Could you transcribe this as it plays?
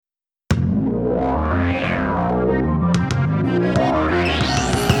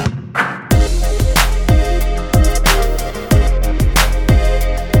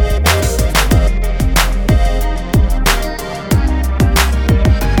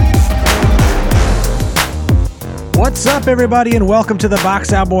What's up, everybody, and welcome to the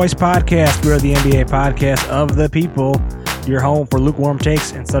Box Out Boys podcast. We're the NBA podcast of the people, your home for lukewarm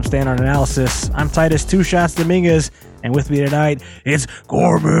takes and substandard analysis. I'm Titus Two Shots Dominguez, and with me tonight is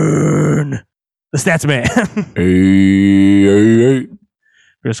Gorman, the stats man. Hey.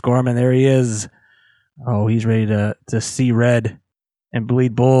 Chris Gorman, there he is. Oh, he's ready to see red and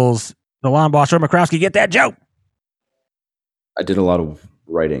bleed bulls. The lawn boss, Joe McCrowski, get that joke. I did a lot of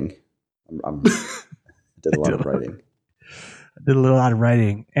writing. I did a lot of writing. I did a lot of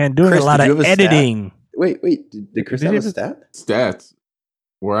writing and doing Chris, a lot of editing. Wait. Did Chris have a stat? Stats.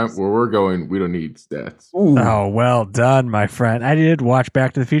 Where we're going, we don't need stats. Ooh. Oh, well done, my friend. I did watch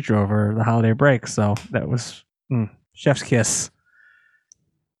Back to the Future over the holiday break, so that was chef's kiss.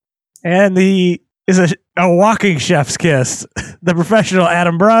 And is a walking chef's kiss. The professional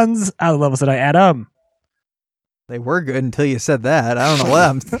Adam Bruns. Out of the level tonight, Adam. They were good until you said that. I don't know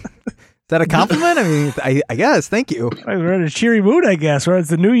what. Is that a compliment? I mean, I guess. Thank you. We're in a cheery mood, I guess. It's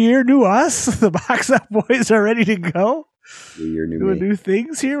the new year, new us. The Box Out Boys are ready to go. New year, new doing me. new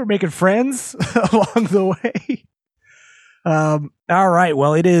things here. We're making friends along the way. All right.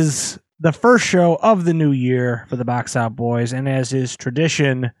 Well, it is the first show of the new year for the Box Out Boys, and as is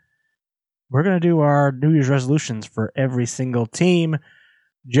tradition, we're going to do our New Year's resolutions for every single team.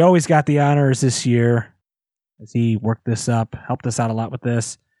 Joey's got the honors this year as he worked this up, helped us out a lot with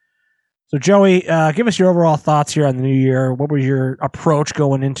this. So, Joey, give us your overall thoughts here on the new year. What was your approach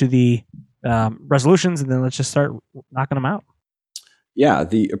going into the resolutions? And then let's just start knocking them out. Yeah,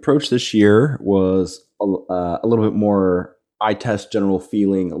 the approach this year was a little bit more eye test, general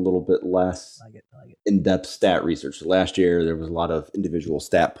feeling, a little bit less in-depth stat research. So last year, there was a lot of individual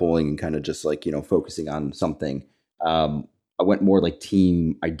stat pulling and kind of just focusing on something. I went more like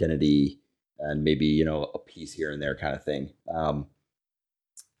team identity and maybe, a piece here and there kind of thing.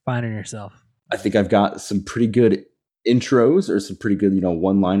 Finding yourself. I think I've got some pretty good intros or some pretty good,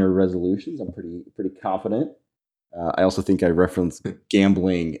 one-liner resolutions. I'm pretty confident. I also think I referenced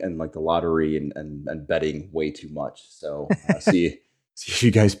gambling and like the lottery and betting way too much. So see if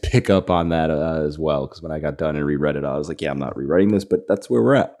you guys pick up on that as well. Because when I got done and reread it, I was like, yeah, I'm not rewriting this, but that's where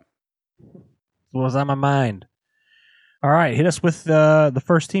we're at. What was on my mind? All right, hit us with the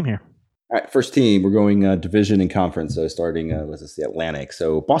first team here. All right, first team, we're going division and conference. So starting with the Atlantic.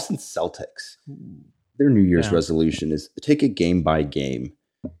 So Boston Celtics, their New Year's resolution is to take it game by game.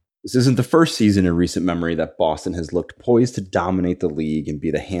 This isn't the first season in recent memory that Boston has looked poised to dominate the league and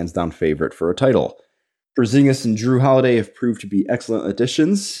be the hands-down favorite for a title. Porzingis and Drew Holiday have proved to be excellent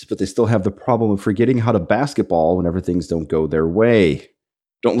additions, but they still have the problem of forgetting how to basketball whenever things don't go their way.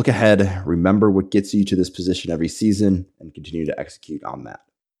 Don't look ahead. Remember what gets you to this position every season and continue to execute on that.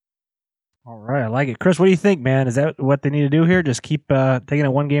 All right, I like it. Chris, what do you think, man? Is that what they need to do here? Just keep taking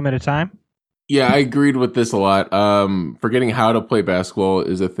it one game at a time? Yeah, I agreed with this a lot. Forgetting how to play basketball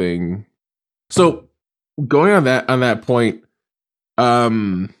is a thing. So going on that point,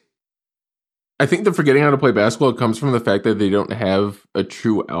 I think the forgetting how to play basketball comes from the fact that they don't have a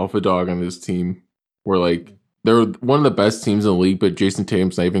true alpha dog on this team. Where they're one of the best teams in the league, but Jason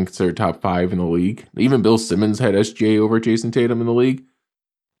Tatum's not even considered top 5 in the league. Even Bill Simmons had SGA over Jason Tatum in the league.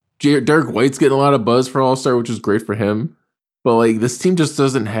 Derek White's getting a lot of buzz for All-Star, which is great for him. But this team just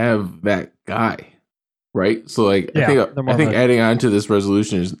doesn't have that guy, right? So I think adding on to this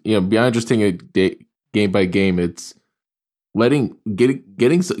resolution is beyond just taking it game by game, it's getting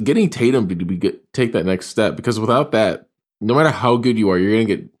Tatum to take that next step, because without that, no matter how good you are, you're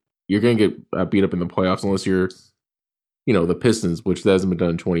gonna get beat up in the playoffs unless you're the Pistons, which hasn't been done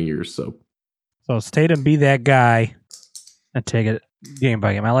in 20 years. So it's Tatum be that guy and take it game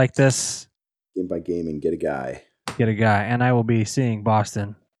by game. I like this. Game by game and get a guy. Get a guy. And I will be seeing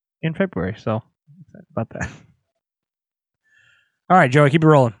Boston in February. So I'm excited about that. All right, Joey, keep it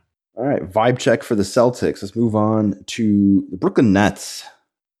rolling. All right, vibe check for the Celtics. Let's move on to the Brooklyn Nets.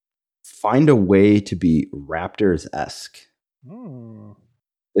 Find a way to be Raptors-esque.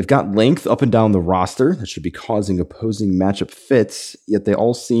 They've got length up and down the roster that should be causing opposing matchup fits, yet they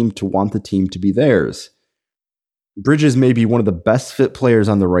all seem to want the team to be theirs. Bridges may be one of the best fit players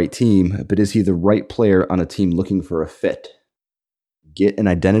on the right team, but is he the right player on a team looking for a fit? Get an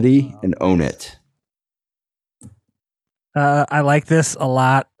identity and own it. I like this a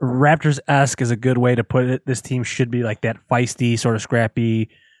lot. Raptors-esque is a good way to put it. This team should be like that feisty, sort of scrappy,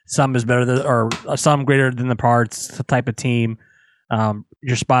 some is better than, or some greater than the parts type of team.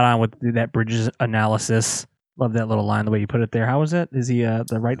 You're spot on with that Bridges analysis. Love that little line, the way you put it there. How was it? Is he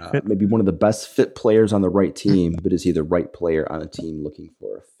the right fit? Maybe one of the best fit players on the right team, but is he the right player on a team looking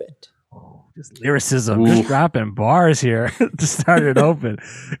for a fit? Just lyricism, Oof. just dropping bars here to start it open.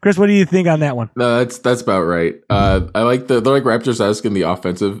 Chris, what do you think on that one? No, that's about right. I like they're like Raptors-esque in the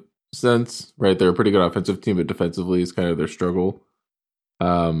offensive sense, right? They're a pretty good offensive team, but defensively is kind of their struggle.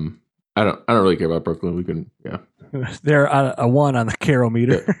 I don't really care about Brooklyn. We can, They're a 1 on the Caro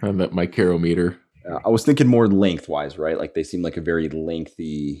meter. on my Caro meter. I was thinking more lengthwise, right? Like they seem like a very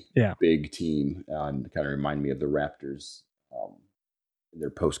lengthy, Yeah. big team. Kind of remind me of the Raptors in their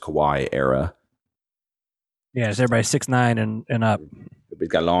post-Kawhi era. Yeah, it's everybody 6'9" and up. Everybody's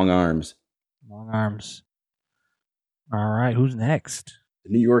got long arms. Long arms. All right, who's next?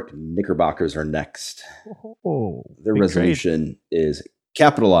 The New York Knickerbockers are next. Oh, Their big resolution is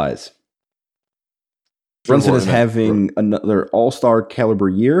capitalize. Brunson is having another all-star caliber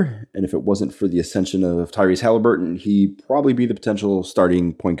year, and if it wasn't for the ascension of Tyrese Halliburton, he'd probably be the potential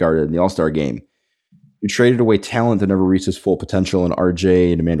starting point guard in the all-star game. You traded away talent that never reached his full potential in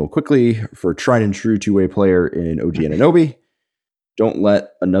RJ and Emmanuel Quickly for a tried and true two-way player in OG Anunoby. Don't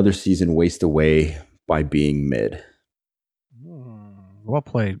let another season waste away by being mid. Well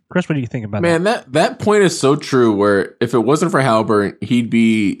played. Chris, what do you think about Man, that point is so true, where if it wasn't for Halliburton, he'd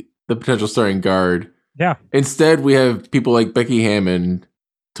be the potential starting guard. Yeah. Instead, we have people like Becky Hammond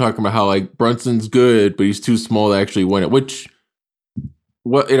talking about how like Brunson's good, but he's too small to actually win it. Which,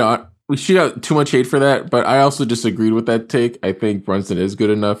 we shoot out too much hate for that, but I also disagreed with that take. I think Brunson is good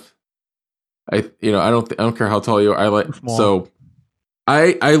enough. I don't care how tall you are.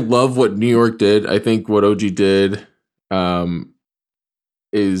 I love what New York did. I think what OG did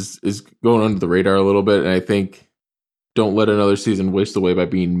is going under the radar a little bit, and I think don't let another season waste away by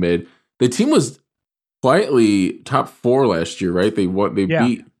being mid. The team was quietly top 4 last year, right? They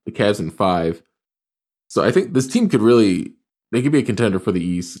beat the Cavs in 5. So I think this team could be a contender for the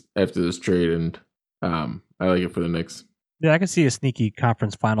East after this trade, and I like it for the Knicks. Yeah, I can see a sneaky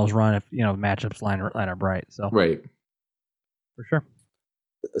conference finals run if matchups line up right. So right, for sure,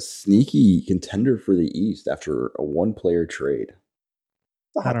 a sneaky contender for the East after a one-player trade.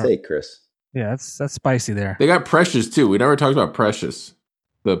 That's a hot take, Chris. Yeah, that's spicy there. They got Precious too. We never talked about Precious,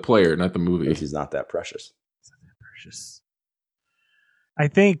 the player, not the movie. He's not that precious. I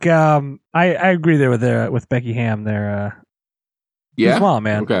think I agree there with Becky Ham there. Yeah, small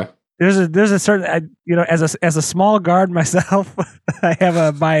man. Okay. There's a certain as a small guard myself, I have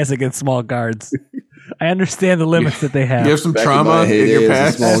a bias against small guards. I understand the limits that they have. You have some trauma in your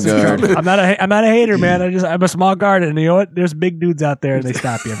past. Small guard. I'm not a hater, man. I'm a small guard, and you know what? There's big dudes out there, and they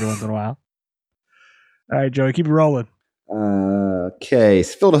stop you every once in a while. All right, Joey, keep it rolling. Okay,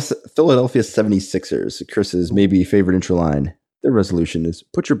 Philadelphia 76ers. Chris's maybe favorite intro line. Their resolution is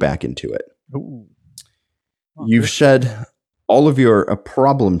put your back into it. Ooh. You've shed all of your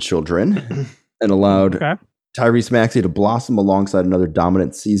problem children and allowed Tyrese Maxey to blossom alongside another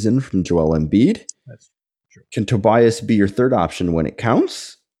dominant season from Joel Embiid. That's true. Can Tobias be your third option when it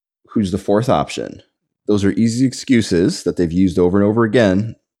counts? Who's the fourth option? Those are easy excuses that they've used over and over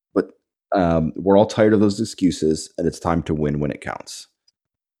again, but we're all tired of those excuses, and it's time to win when it counts.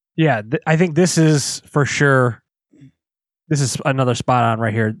 Yeah, I think this is for sure. This is another spot on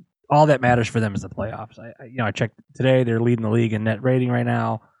right here. All that matters for them is the playoffs. I checked today. They're leading the league in net rating right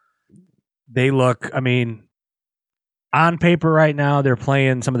now. They look, on paper right now, they're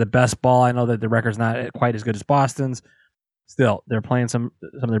playing some of the best ball. I know that the record's not quite as good as Boston's. Still, they're playing some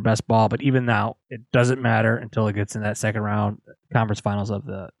of their best ball. But even now, it doesn't matter until it gets in that second round conference finals of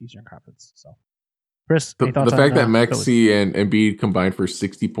the Eastern Conference. So, Chris, the fact that Maxey Philly? and Embiid combined for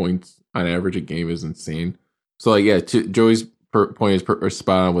 60 points on average a game is insane. So, Joey's point is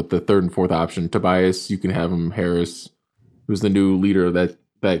spot on with the third and fourth option. Tobias, you can have him. Harris, who's the new leader of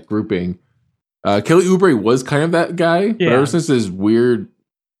that grouping. Kelly Oubre was kind of that guy, but ever since his weird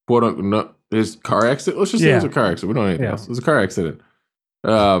his car accident, let's just say it was a car accident. We don't know anything else. It was a car accident.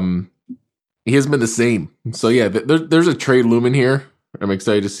 He hasn't been the same. So there's a trade looming here. I'm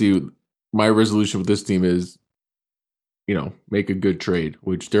excited to see. My resolution with this team is, make a good trade,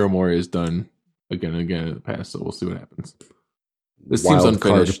 which Daryl Morey has done again and again in the past. So we'll see what happens. This team's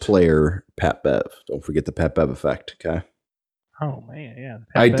unfinished. Card player Pat Bev. Don't forget the Pat Bev effect. Okay. Oh man, yeah.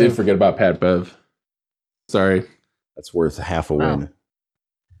 I did forget about Pat Bev. Sorry. That's worth half a win.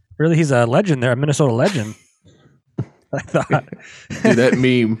 Really, he's a legend there, a Minnesota legend. I thought. Dude,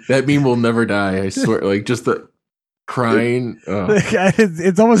 that meme will never die. I swear. Like just the crying. Oh.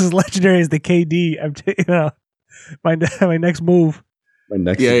 It's almost as legendary as the KD. My next move. My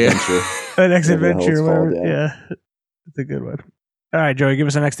next adventure. My next adventure. Whatever. Yeah, it's a good one. All right, Joey, give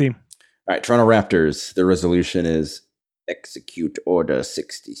us the next team. All right, Toronto Raptors. Their resolution is execute Order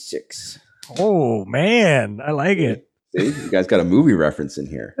 66. Oh man, I like it. See, you guys got a movie reference in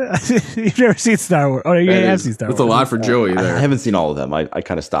here. You've never seen Star Wars. Oh, you have seen Star Wars. That's a lot for Joey there. I haven't seen all of them. I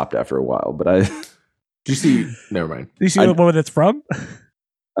kind of stopped after a while, but I. Did you see? Never mind. Do you see what movie that's from?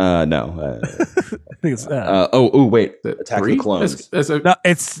 No. I think it's. Wait. Attack of the Clones. No,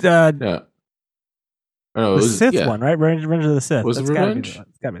 it's yeah. Oh, the Sith one, right? Revenge of the Sith. Was it Revenge?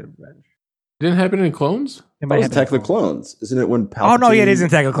 It's gotta be Revenge. Didn't happen in Clones? It was Attack of the Clones. Isn't it when Palpatine... Oh, no, yeah, it is in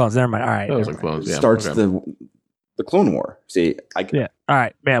Attack of the Clones. Never mind. All right. That was in Clones, yeah. Starts the Clone War. See, yeah. All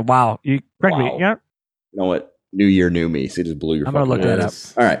right, man. Wow. You correct me. Yeah. You know what? New year, new me. See, just blew your I'm going to look that up.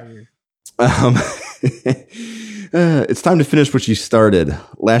 All right. It's time to finish what you started.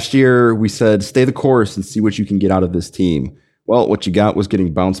 Last year, we said, stay the course and see what you can get out of this team. Well, what you got was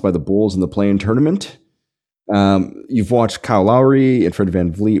getting bounced by the Bulls in the play-in tournament. You've watched Kyle Lowry and Fred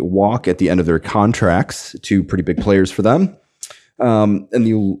VanVleet walk at the end of their contracts, two pretty big players for them. And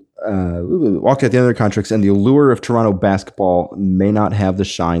the walked at the end of their contracts, and the allure of Toronto basketball may not have the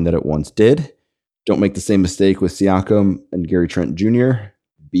shine that it once did. Don't make the same mistake with Siakam and Gary Trent Jr.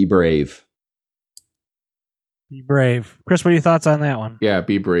 Be brave. Be brave. Chris, what are your thoughts on that one? Yeah,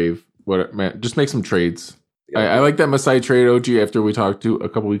 be brave. Man, just make some trades. Yeah. I like that Masai trade, OG, after we talked to a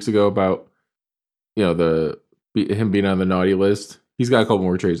couple weeks ago about him being on the naughty list. He's got a couple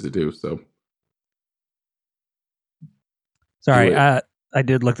more trades to do. So, sorry, I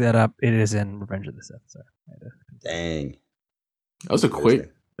did look that up. It is in Revenge of the Sith. So dang, that was a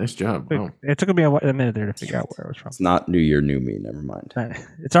quick. Nice job. Wow. It took me a minute there to figure out where it was from. It's not New Year, New Me. Never mind.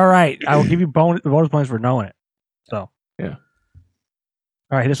 It's all right. I will give you bonus points for knowing it. So yeah.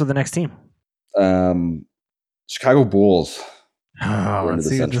 All right, hit us with the next team. Chicago Bulls. We're into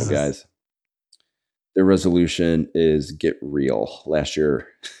the Central, guys. Their resolution is get real. Last year,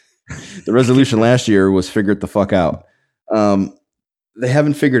 the resolution last year was figure it the fuck out. They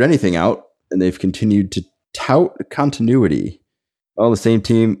haven't figured anything out, and they've continued to tout continuity. Well, the same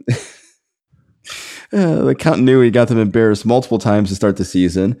team, the continuity got them embarrassed multiple times to start the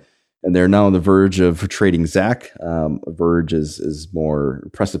season, and they're now on the verge of trading Zach. Verge is more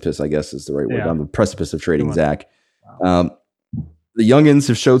precipice, I guess is the right word. On the precipice of trading Zach. Wow. The youngins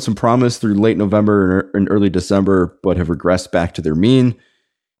have showed some promise through late November and early December, but have regressed back to their mean.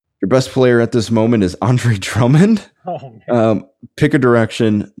 Your best player at this moment is Andre Drummond. Pick a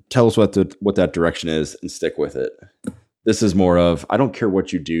direction, tell us what that direction is, and stick with it. This is more of, I don't care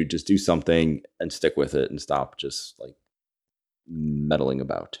what you do, just do something and stick with it and stop just like meddling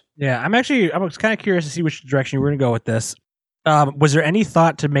about. Yeah, I was kind of curious to see which direction you were going to go with this. Was there any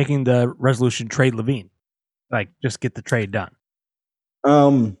thought to making the resolution trade Levine? Like, just get the trade done?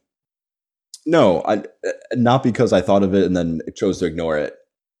 No, not because I thought of it and then chose to ignore it.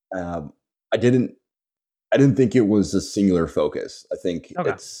 I didn't think it was a singular focus. I think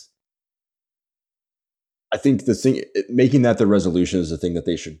making that the resolution is the thing that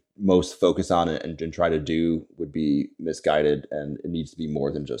they should most focus on and try to do would be misguided, and it needs to be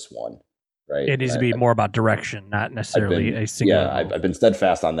more than just one, right? It needs to be more about direction, not necessarily a single. Yeah, I've been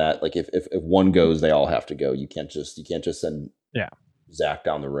steadfast on that. Like if one goes, they all have to go. You can't just send Zach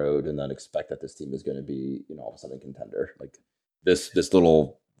down the road and then expect that this team is going to be, all of a sudden a contender. Like this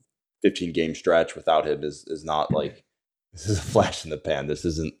little 15-game stretch without him is not like, this is a flash in the pan. This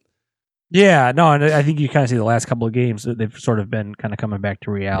isn't. Yeah, no, and I think you kind of see the last couple of games that they've sort of been kind of coming back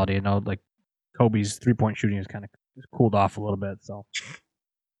to reality. Like Kobe's 3-point shooting has kind of cooled off a little bit. So,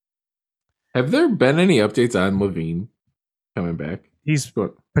 have there been any updates on Levine coming back? He's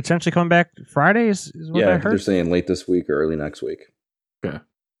potentially coming back Friday. Is what I heard. They're saying late this week or early next week. Okay.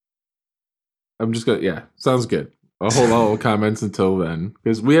 I'm just gonna. Yeah, sounds good. I'll hold all comments until then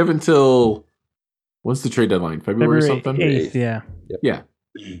because we have until what's the trade deadline? February something. 8th, yeah. Yep. Yeah.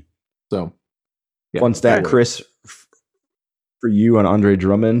 So, fun stat, Chris, for you on Andre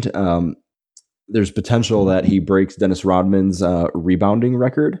Drummond. There's potential that he breaks Dennis Rodman's rebounding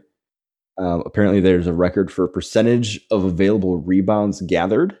record. Apparently, there's a record for percentage of available rebounds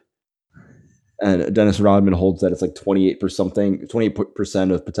gathered, and Dennis Rodman holds that it's like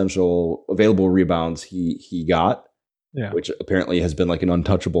 28% of potential available rebounds he got, which apparently has been like an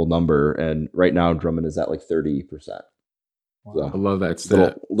untouchable number. And right now, Drummond is at like 30%. Wow. So, I love that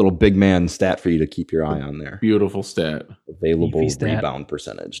stat. Little big man stat for you to keep your eye on there. Beautiful stat. Available rebound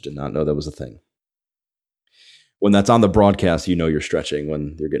percentage. Did not know that was a thing. When that's on the broadcast, you're stretching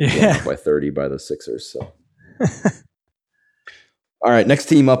when you're getting blown up by 30 by the Sixers. So, all right, next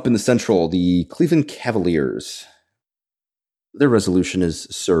team up in the Central, the Cleveland Cavaliers. Their resolution is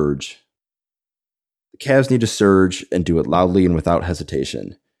surge. The Cavs need to surge and do it loudly and without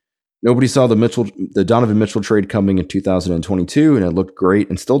hesitation. Nobody saw the Donovan Mitchell trade coming in 2022, and it looked great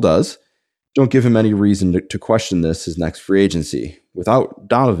and still does. Don't give him any reason to question his next free agency. Without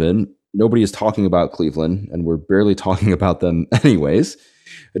Donovan, nobody is talking about Cleveland, and we're barely talking about them anyways.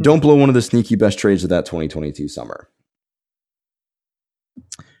 Don't blow one of the sneaky best trades of that 2022 summer.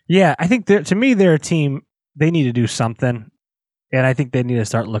 Yeah, I think to me, they're a team. They need to do something, and I think they need to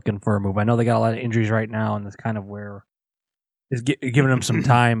start looking for a move. I know they got a lot of injuries right now, and that's kind of where is giving them some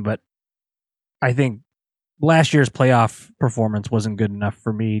time. But I think last year's playoff performance wasn't good enough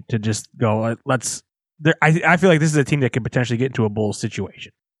for me to just go. I feel like this is a team that could potentially get into a Bulls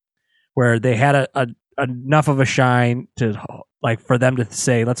situation where they had enough of a shine to for them to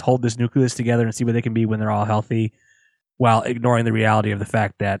say, let's hold this nucleus together and see what they can be when they're all healthy, while ignoring the reality of the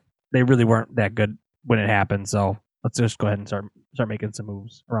fact that they really weren't that good when it happened. So let's just go ahead and start making some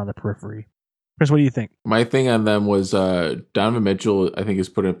moves around the periphery. Chris, what do you think? My thing on them was Donovan Mitchell, I think, is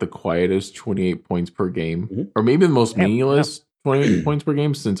putting up the quietest 28 points per game, or maybe the most meaningless 28 points per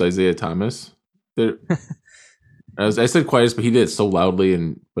game since Isaiah Thomas. I said quietest, but he did it so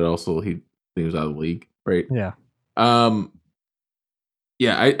loudly, but also he was out of the league, right? Yeah. I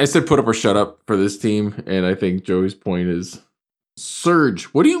said put up or shut up for this team, and I think Joey's point is surge.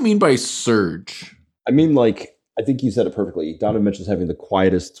 What do you mean by surge? I mean, I think you said it perfectly. Donovan Mitchell's having the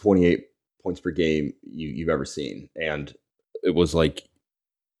quietest 28 points per game you've ever seen, and it was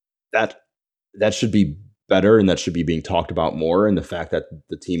that should be better, and that should be being talked about more. And the fact that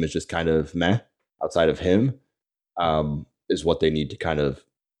the team is just kind of meh outside of him is what they need to kind of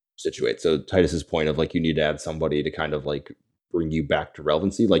situate. So Titus's point of you need to add somebody to kind of bring you back to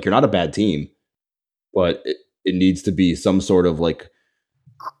relevancy. You're not a bad team, but it needs to be some sort of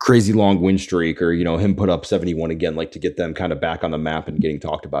crazy long win streak, or him put up 71 again, to get them kind of back on the map and getting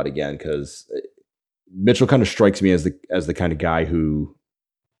talked about again. Because Mitchell kind of strikes me as the kind of guy who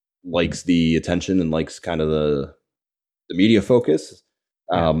likes the attention and likes kind of the media focus.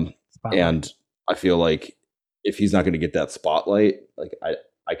 And I feel like if he's not going to get that spotlight,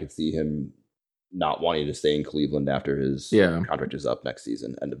 I could see him not wanting to stay in Cleveland after his contract is up next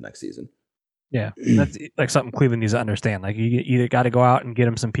season, end of next season. Yeah, that's something Cleveland needs to understand. You either got to go out and get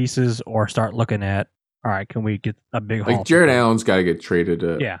him some pieces, or start looking at, all right, can we get a big haul? Jared Allen's got to get traded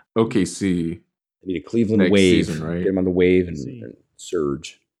to OKC. I need a Cleveland wave, season, right? Get him on the wave and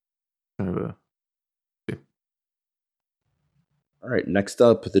surge. All right, next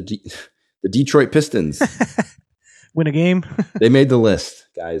up, the Detroit Pistons. Win a game. They made the list,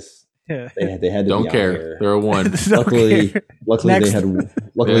 guys. Yeah. They had to don't be care. Here. They're a one. Luckily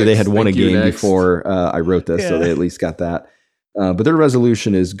they had won a game next. before I wrote this, so they at least got that. But their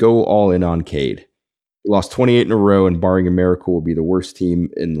resolution is go all in on Cade. He lost 28 in a row, and barring a miracle, will be the worst team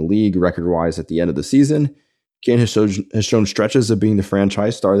in the league record-wise at the end of the season. Cade has shown stretches of being the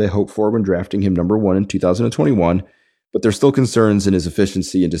franchise star they hoped for when drafting him number 1 in 2021, but there's still concerns in his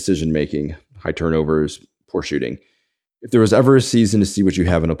efficiency and decision-making, high turnovers, poor shooting. If there was ever a season to see what you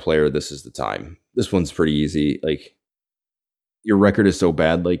have in a player, this is the time. This one's pretty easy. Your record is so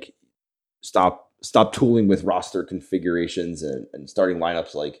bad. Stop tooling with roster configurations and starting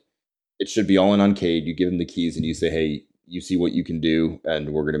lineups. It should be all in on Cade. You give him the keys and you say, hey, you see what you can do, and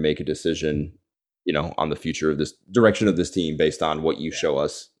we're going to make a decision, on the future of this direction of this team based on what you show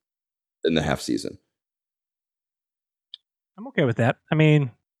us in the half season. I'm okay with that. I mean,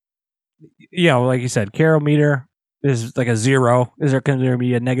 like you said, Carroll meter is a 0. Is there going to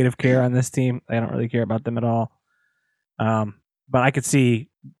be a negative care on this team? I don't really care about them at all. But I could see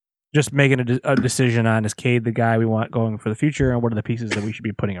just making a decision on, is Cade the guy we want going for the future, and what are the pieces that we should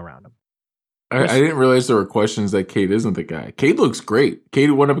be putting around him? I didn't realize there were questions that Cade isn't the guy. Cade looks great.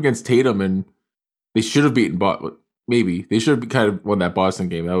 Cade went up against Tatum, and they should have beaten Boston. Maybe they should have kind of won that Boston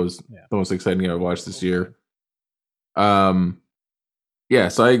game. That was the most exciting game I watched this year. So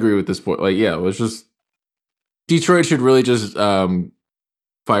I agree with this point. Let's just Detroit should really just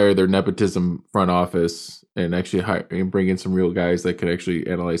fire their nepotism front office and actually hire and bring in some real guys that can actually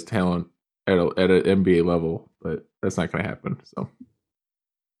analyze talent at an NBA level. But that's not going to happen. So,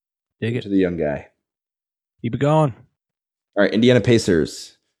 dig it to the young guy. Keep it going. All right, Indiana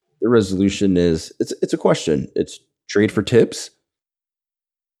Pacers. Their resolution is it's a question. It's trade for Tibbs.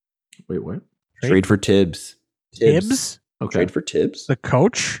 Wait, what? Trade for Tibbs. Tibbs? Okay. Trade for Tibbs. The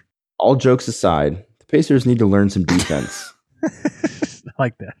coach? All jokes aside, the Pacers need to learn some defense. I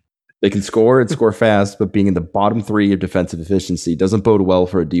like that. They can score and score fast, but being in the bottom 3 of defensive efficiency doesn't bode well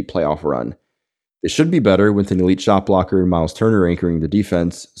for a deep playoff run. They should be better with an elite shot blocker and Miles Turner anchoring the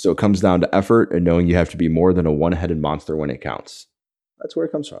defense, so it comes down to effort and knowing you have to be more than a one-headed monster when it counts. That's where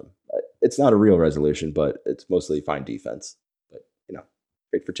it comes from. It's not a real resolution, but it's mostly fine defense. But,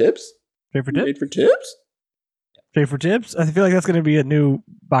 trade for Tibbs? Trade for Tibbs? Trade for Tibbs? Trade for Tibbs? I feel like that's going to be a new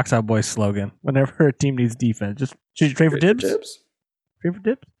Box Out Boys slogan. Whenever a team needs defense, just should you trade for Tibbs? Trade for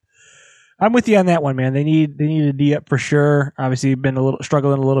Tibbs. I'm with you on that one, man. They need a D up for sure. Obviously, been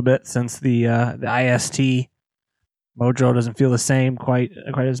struggling a little bit since the IST. Mojo doesn't feel the same quite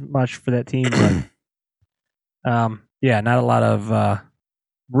as much for that team, but not a lot of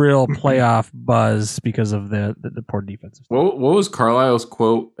real playoff buzz because of the poor defense. What was Carlisle's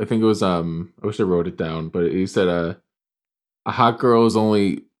quote? I think it was I wish I wrote it down, but he said a hot girl is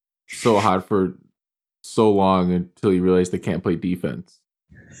only so hot for so long until you realize they can't play defense.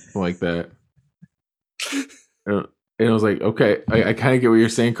 Something like that. And I was like, okay, I kind of get what you're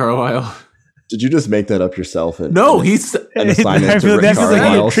saying, Carlisle. Did you just make that up yourself? No, he's and assign it to Rick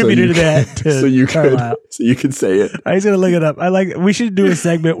Carlisle, attributed that to so you Carlisle. so you could say it. I was gonna look it up. We should do a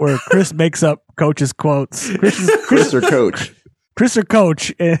segment where Chris makes up coach's quotes. Chris or Coach. Chris or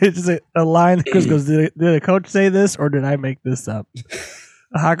Coach, and it's a line that Chris goes, did the coach say this or did I make this up?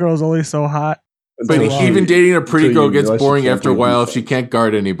 A hot girl is only so hot. But even dating a pretty girl gets boring after a while if she can't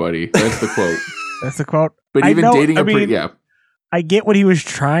guard anybody. That's the quote. That's the quote. But even dating a pretty, I get what he was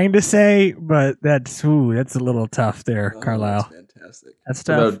trying to say, but that's a little tough there, Carlisle. That's fantastic. That's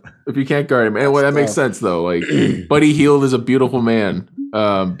tough. If you can't guard him, and that makes sense though. Like Buddy Hield is a beautiful man,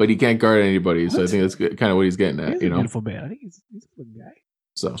 but he can't guard anybody. So I think that's kind of what he's getting at. He's a beautiful man. I think he's a good guy.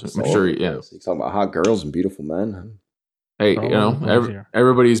 So I'm sure. He's talking about hot girls and beautiful men. Hey,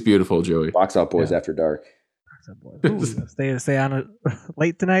 everybody's beautiful, Joey. Box Out Boys after dark. Box Out Boys. Stay on it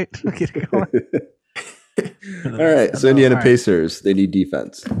late tonight. Get it going. All right, so Indiana Pacers, they need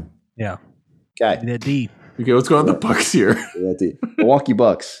defense. Yeah. Okay. That D. Okay, what's going on the Bucks here? Milwaukee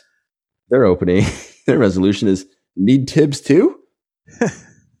Bucks, their opening, their resolution is need Tibbs too?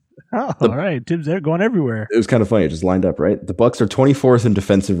 All right. Tibbs, they're going everywhere. It was kind of funny. It just lined up, right? The Bucks are 24th in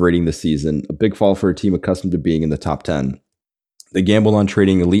defensive rating this season, a big fall for a team accustomed to being in the top 10. They gambled on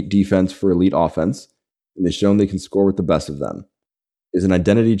trading elite defense for elite offense, and they've shown they can score with the best of them. Is an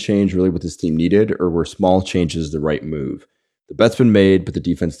identity change really what this team needed, or were small changes the right move? The bet's been made, but the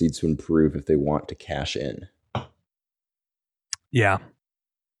defense needs to improve if they want to cash in. Yeah.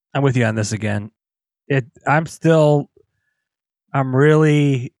 I'm with you on this again. I'm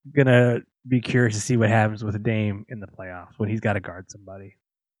really going to be curious to see what happens with Dame in the playoffs when he's got to guard somebody,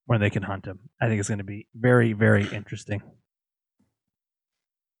 when they can hunt him. I think it's going to be very, very interesting.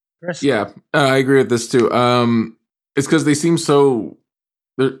 Chris? Yeah, I agree with this too. It's because they seem so...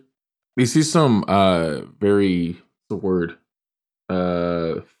 They see some very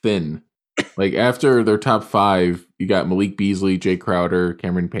thin. Like after their top 5, you got Malik Beasley, Jay Crowder,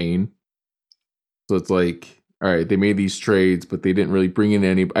 Cameron Payne. So it's like, all right, they made these trades, but they didn't really bring in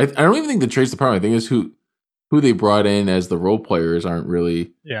any. I don't even think the trade's the problem. I think it's who they brought in as the role players aren't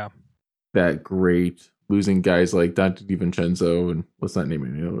really that great. Losing guys like Dante DiVincenzo, and let's not name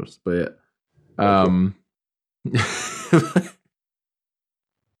any others, but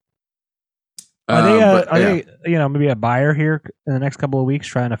Are they maybe a buyer here in the next couple of weeks,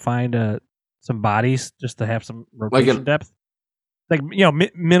 trying to find some bodies just to have some rotation depth,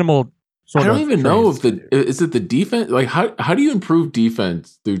 minimal. I don't even know if is it the defense. Like how do you improve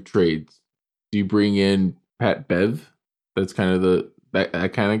defense through trades? Do you bring in Pat Bev? That's kind of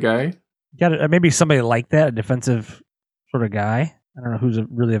that kind of guy. Got maybe somebody like that, a defensive sort of guy. I don't know who's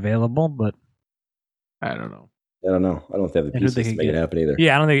really available, but I don't know. I don't know. I don't think they have the pieces to make it happen either.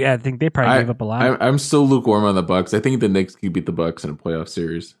 Yeah, I think they probably gave up a lot. I'm still lukewarm on the Bucks. I think the Knicks could beat the Bucks in a playoff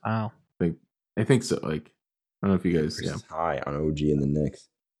series. Wow. I think so. Like, I don't know if you guys. High on OG and the Knicks.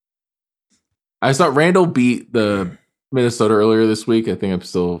 I saw Randall beat the Minnesota earlier this week. I think I'm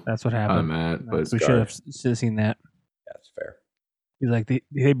still. That's what happened. On that, but we should have seen that. That's fair. He's like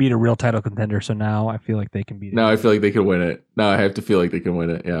they beat a real title contender, so now I feel like they can beat it. Now I feel like they can win it. Now I have to feel like they can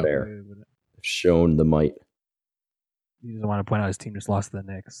win it. Yeah, fair. Shown the might. He doesn't want to point out his team just lost to the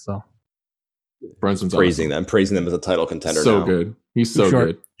Knicks, so Brunson's praising them as a title contender. So now. Good. He's so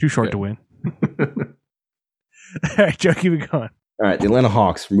good. Too short to win. All right, Joe, keep it going. All right, the Atlanta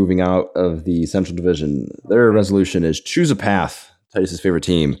Hawks are moving out of the Central Division. Their resolution is choose a path. Titus's favorite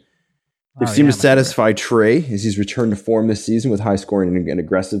team. They've seemed to satisfy Trey as he's returned to form this season with high scoring and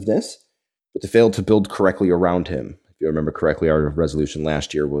aggressiveness, but they failed to build correctly around him. If you remember correctly, our resolution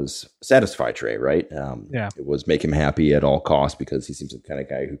last year was satisfy Trey, right? It was make him happy at all costs because he seems the kind of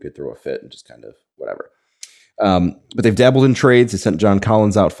guy who could throw a fit and just kind of whatever. But they've dabbled in trades. They sent John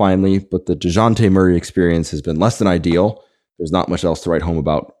Collins out finally, but the DeJounte Murray experience has been less than ideal. There's not much else to write home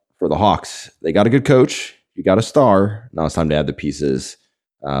about for the Hawks. They got a good coach. You got a star. Now it's time to add the pieces.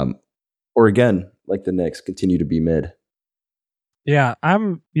 Or again, like the Knicks, continue to be mid. Yeah,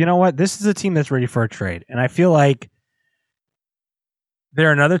 you know what? This is a team that's ready for a trade. And I feel like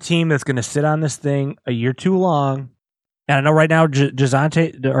they're another team that's going to sit on this thing a year too long. And I know right now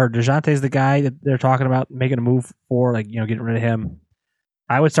DeJounte is the guy that they're talking about making a move for, like, getting rid of him.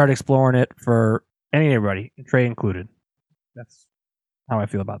 I would start exploring it for anybody, Trey included. That's how I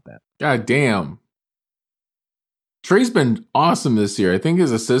feel about that. God damn. Trey's been awesome this year. I think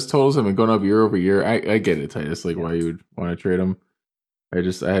his assist totals have been going up year over year. I get it, Titus, why you would want to trade him. I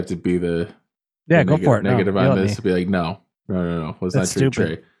have to be the go for it. Negative on this to be like, no. Let's That's not trade stupid.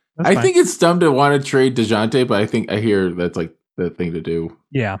 Trey. That's I fine. think it's dumb to want to trade DeJounte, but I hear that's like the thing to do.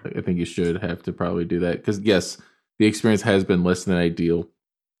 Yeah. I think you should have to probably do that because yes, the experience has been less than ideal.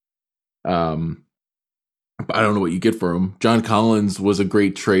 But I don't know what you get for him. John Collins was a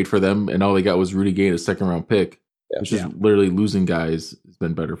great trade for them, and all they got was Rudy Gay, a second round pick, which is literally losing guys has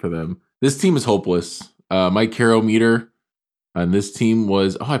been better for them. This team is hopeless. Mike Carroll meter on this team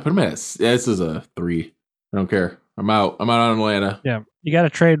was I put him at this is a 3. I don't care. I'm out on Atlanta. Yeah, you got to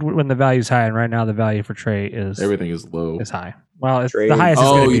trade when the value's high, and right now the value for Trey is everything is low. Is high. Well, it's Trey. the highest.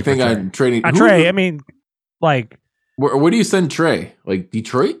 Oh, it's you think I'm trading Trey? I mean, like, where do you send Trey? Like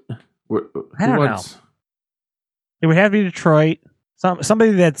Detroit? I don't know. It would have to be Detroit.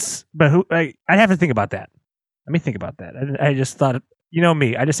 Somebody that's, but who? I'd have to think about that. Let me think about that. I just thought,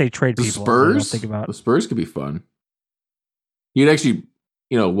 me. I just say trade The people. Spurs. Think about The Spurs could be fun. You'd actually,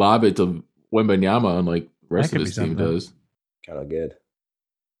 lob it to Wembanyama, unlike the rest of his team does. Kind of good.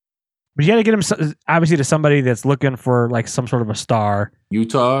 But you got to get him obviously to somebody that's looking for like some sort of a star.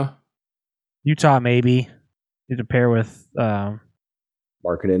 Utah, maybe. You to pair with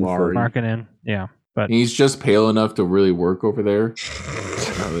Markkanen. Yeah, but he's just pale enough to really work over there.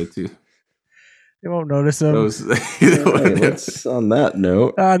 They won't notice him. Let's on that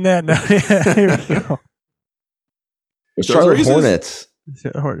note. Here we go. The Charlotte Hornets.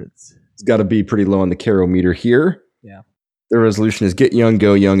 Hornets. It's got to be pretty low on the Caro meter here. Yeah. Their resolution is get young,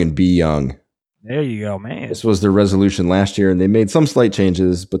 go young, and be young. There you go, man. This was their resolution last year, and they made some slight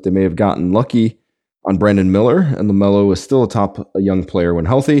changes, but they may have gotten lucky on Brandon Miller, and LaMelo is still a young player when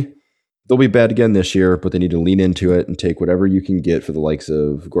healthy. They'll be bad again this year, but they need to lean into it and take whatever you can get for the likes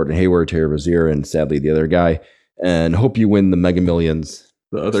of Gordon Hayward, Terry Rozier, and sadly the other guy, and hope you win the Mega Millions.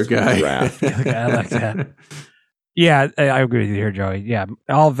 The other guy. I like that. Yeah, I agree with you here, Joey. Yeah,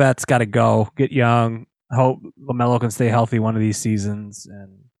 all vets got to go. Get young. Hope LaMelo can stay healthy one of these seasons,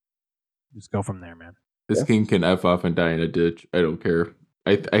 and just go from there, man. This king can F off and die in a ditch. I don't care.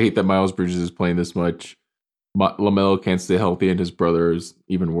 I hate that Miles Bridges is playing this much. LaMelo can't stay healthy, and his brother is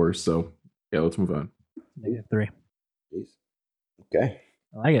even worse. So, yeah, let's move on. -3. Okay.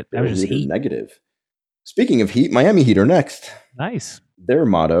 I like it. That was just Heat. Negative. Speaking of Heat, Miami Heat are next. Nice. Their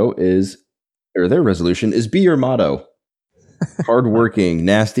resolution is be your motto. Hardworking,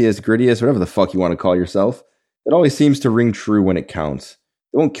 nastiest, grittiest, whatever the fuck you want to call yourself. It always seems to ring true when it counts.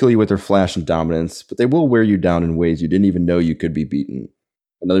 They won't kill you with their flash and dominance, but they will wear you down in ways you didn't even know you could be beaten.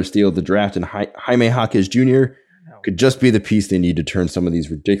 Another steal of the draft, and Jaime Jaquez Jr. could just be the piece they need to turn some of these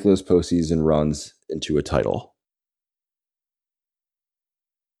ridiculous postseason runs into a title.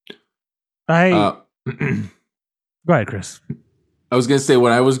 Go ahead, Chris. I was going to say,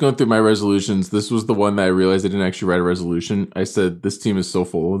 when I was going through my resolutions, this was the one that I realized I didn't actually write a resolution. I said, this team is so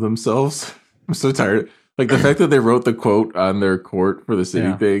full of themselves. I'm so tired. Like, the fact that they wrote the quote on their court for the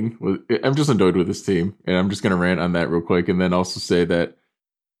city thing, I'm just annoyed with this team. And I'm just going to rant on that real quick. And then also say that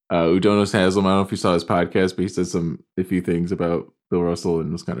Udonis Haslem, I don't know if you saw his podcast, but he said some iffy things about Bill Russell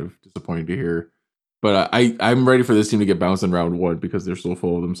and was kind of disappointing to hear. But I'm ready for this team to get bounced in round 1 because they're so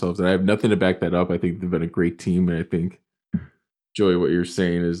full of themselves. And I have nothing to back that up. I think they've been a great team. And I think, Joey, what you're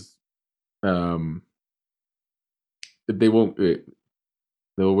saying is they won't...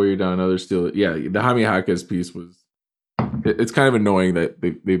 They'll wear you down. Others steal. Yeah, the Jaime Jaquez piece was... It's kind of annoying that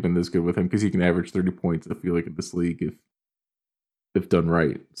they've been this good with him because he can average 30 points, I feel like, in this league if done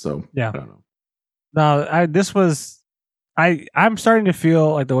right. So, yeah. I don't know. No, I'm starting to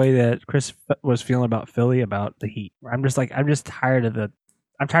feel like the way that Chris was feeling about Philly, about the Heat. I'm just tired of the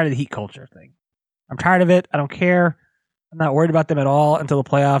Heat culture thing. I'm tired of it. I don't care. I'm not worried about them at all until the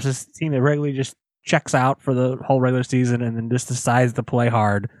playoffs. This team that regularly just checks out for the whole regular season and then just decides to play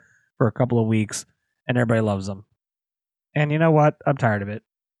hard for a couple of weeks, and everybody loves them. And you know what? I'm tired of it.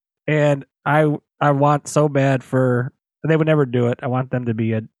 And I want so bad they would never do it. I want them to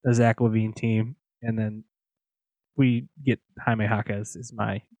be a Zach LaVine team, and then we get Jaime Jaquez is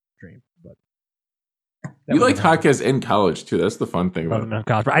my dream. But you liked Jaquez in college too. That's the fun thing about him.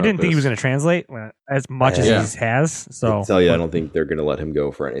 College. But I didn't think he was going to translate as much as he has. So I tell you, I don't think they're going to let him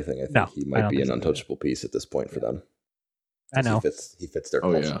go for anything. I think he might be an untouchable piece at this point for them. I know. He fits their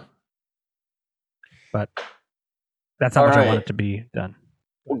Oh culture. yeah. But that's how All much right. I want it to be done.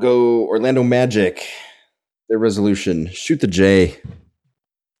 We'll go Orlando Magic. Their resolution: shoot the J.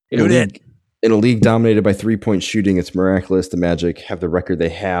 In a league dominated by 3-point shooting, it's miraculous the Magic have the record they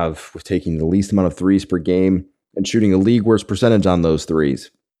have with taking the least amount of threes per game and shooting a league worst percentage on those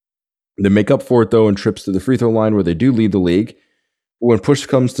threes. They make up for it, though, in trips to the free throw line where they do lead the league. But when push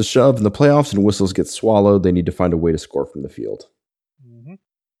comes to shove in the playoffs and whistles get swallowed, they need to find a way to score from the field. Mm-hmm.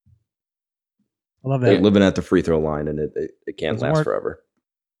 I love They're that. living at the free throw line, and it can't Doesn't last work. forever.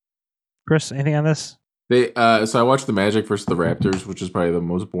 Chris, anything on this? So I watched the Magic versus the Raptors, which is probably the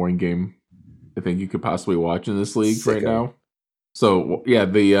most boring game I think you could possibly watch in this league right now. So yeah,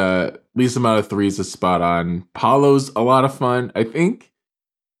 the least amount of threes is spot on. Paulo's a lot of fun. I think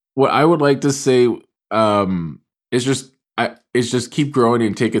what I would like to say is just keep growing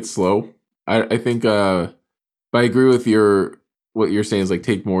and take it slow. I think but I agree with what you're saying is like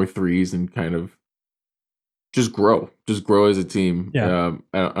take more threes and kind of just grow as a team. Yeah.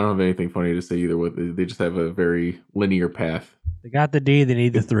 I don't have anything funny to say either. They just have a very linear path. They got the D, they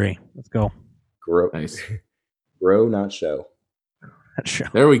need the 3. Let's go. Grow, Nice. grow, not show. That show.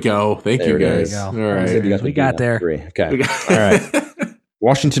 There we go. Thank you There it guys. is. All There right. you go. We got there. 3. Okay. All right.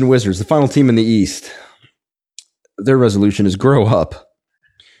 Washington Wizards, the final team in the East. Their resolution is grow up.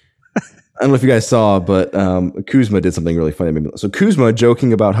 I don't know if you guys saw, but Kuzma did something really funny. So Kuzma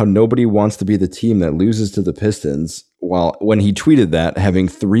joking about how nobody wants to be the team that loses to the Pistons, while when he tweeted that having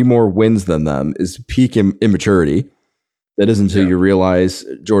 3 more wins than them is peak immaturity. That is until you realize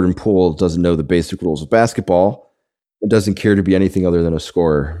Jordan Poole doesn't know the basic rules of basketball and doesn't care to be anything other than a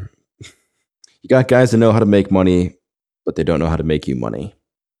scorer. You got guys that know how to make money, but they don't know how to make you money.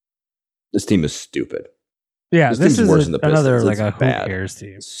 This team is stupid. Yeah, This this team's worse is than the another Pistons. like It's a who bad. cares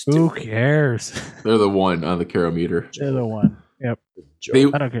team. Stupid. Who cares? They're the one on the Carometer. They're the one. Yep.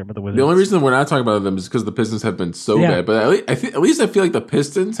 Joke. I don't care about the Wizards. The only reason we're not talking about them is because the Pistons have been so Yeah. bad. But at least I feel like the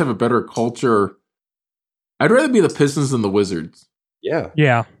Pistons have a better culture. I'd rather be the Pistons than the Wizards. Yeah,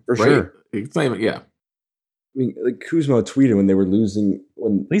 Yeah. for Right? sure. It's not even, yeah. I mean, like Kuzma tweeted when they were losing,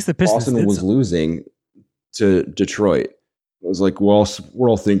 when At least the Pistons Boston did was something. losing to Detroit. It was like, well, we're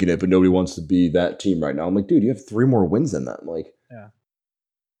all thinking it, but nobody wants to be that team right now. I'm like, dude, you have 3 more wins than them. Like, Yeah.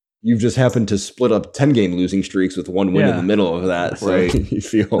 you've just happened to split up 10-game losing streaks with 1 win in Yeah. the middle of that. So Right. you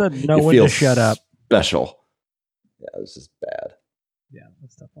feel No you one feel to shut up. special. Yeah, this is bad. Yeah,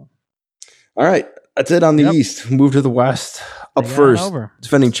 that's tough one. All right, that's it on the Yep. East. Move to the West. Up Take it on first, over.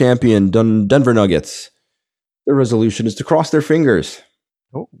 defending champion Denver Nuggets. Their resolution is to cross their fingers.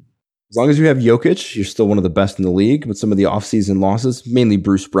 Oh. As long as you have Jokic, you're still one of the best in the league. But some of the offseason losses, mainly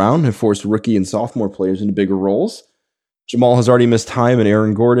Bruce Brown, have forced rookie and sophomore players into bigger roles. Jamal has already missed time, and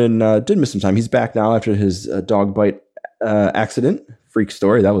Aaron Gordon did miss some time. He's back now after his dog bite accident. Freak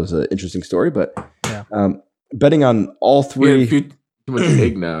story. That was an interesting story. But Yeah. betting on all Yeah, 3. too much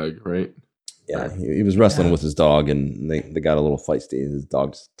eggnog, right? Yeah, he was wrestling with his dog, and they got a little feisty. His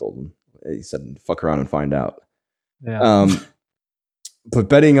dog just told him. He said, "Fuck around and find out." Yeah. But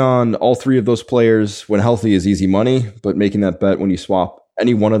betting on all 3 of those players when healthy is easy money. But making that bet when you swap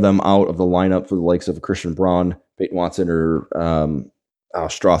any one of them out of the lineup for the likes of Christian Braun, Peyton Watson, or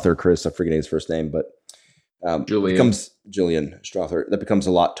Strother, Chris, I'm forgetting his first name, but Julian Strother. That becomes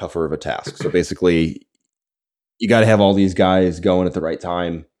a lot tougher of a task. So basically, you got to have all these guys going at the right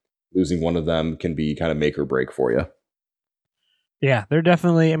time. Losing one of them can be kind of make or break for you. Yeah, they're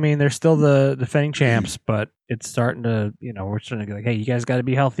definitely, I mean, they're still the defending champs, but it's starting to, we're starting to get like, hey, you guys got to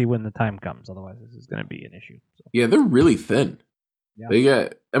be healthy when the time comes. Otherwise, this is going to be an issue. So. Yeah, they're really thin. Yeah.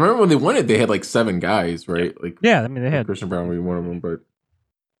 I remember when they won it, they had like 7 guys, right? Like, Yeah, I mean, they had. Christian Brown being one of them, but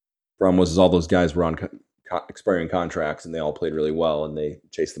Problem was all those guys were on expiring contracts, and they all played really well, and they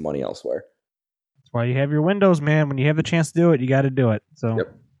chased the money elsewhere. That's why you have your windows, man. When you have the chance to do it, you got to do it. So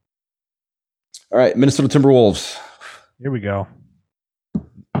Yep. All right, Minnesota Timberwolves. here we go.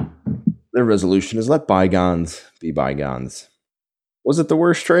 Their resolution is let bygones be bygones. Was it the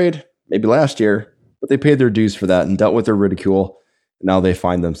worst trade? Maybe last year, but they paid their dues for that and dealt with their ridicule. And now they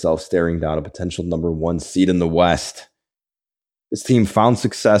find themselves staring down a potential number 1 seed in the West. This team found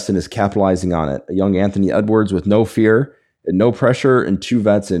success and is capitalizing on it. A young Anthony Edwards with no fear and no pressure, and 2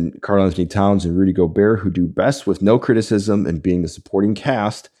 vets in Karl-Anthony Towns and Rudy Gobert who do best with no criticism and being the supporting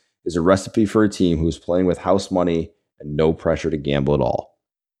cast is a recipe for a team who's playing with house money and no pressure to gamble at all.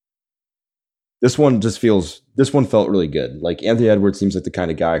 This one felt really good. Like Anthony Edwards seems like the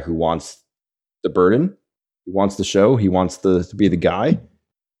kind of guy who wants the burden. He wants the show. He wants to be the guy.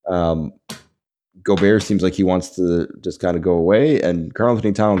 Gobert seems like he wants to just kind of go away. And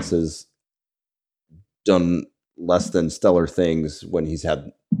Karl-Anthony Towns has done less than stellar things when he's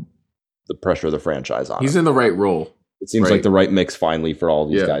had the pressure of the franchise on him. He's in the right role. It seems like the right mix finally for all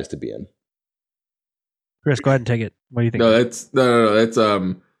these guys to be in. Chris, go ahead and take it. What do you think? No, that's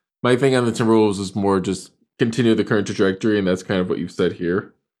my thing on the Timberwolves is more just continue the current trajectory, and that's kind of what you've said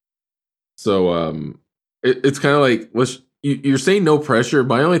here. So it's kind of like you're saying no pressure.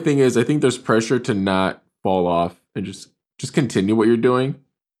 My only thing is I think there's pressure to not fall off and just continue what you're doing.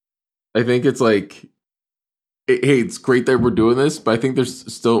 I think it's like, hey, it's great that we're doing this, but I think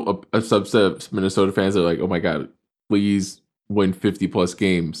there's still a subset of Minnesota fans that are like, oh my God, please win 50 plus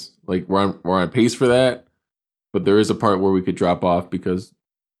games. Like we're on pace for that, but there is a part where we could drop off because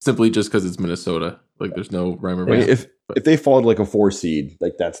it's Minnesota. Like there's no rhyme or reason. If they fall to like a 4 seed,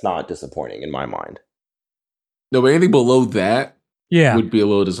 like that's not disappointing in my mind. No, but anything below that would be a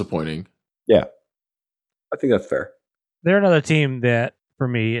little disappointing. Yeah. I think that's fair. They're another team that, for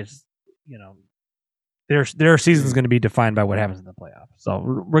me, is, their season's going to be defined by what happens in the playoffs. So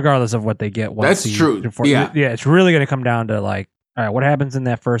regardless of what they get, that's true. Yeah, it's really going to come down to like, all right, what happens in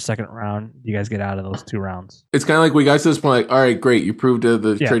that first, second round? You guys get out of those 2 rounds. It's kind of like we got to this point, like, all right, great, you proved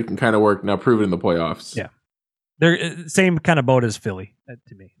the trade can kind of work. Now prove it in the playoffs. Yeah, they're same kind of boat as Philly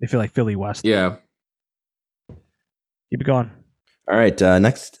to me. They feel like Philly West. Yeah. Keep it going. All right,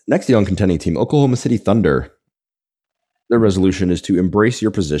 next young contending team, Oklahoma City Thunder. Their resolution is to embrace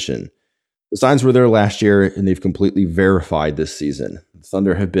your position. The signs were there last year, and they've completely verified this season. The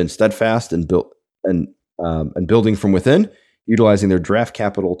Thunder have been steadfast and building from within, utilizing their draft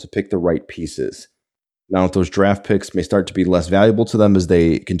capital to pick the right pieces. Now that those draft picks may start to be less valuable to them as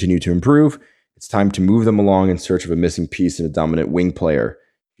they continue to improve, it's time to move them along in search of a missing piece in a dominant wing player.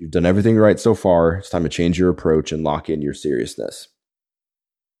 You've done everything right so far. It's time to change your approach and lock in your seriousness.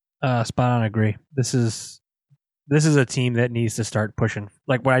 Spot on. Agree. This is a team that needs to start pushing.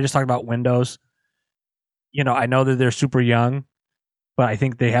 Like what I just talked about, windows. I know that they're super young, but I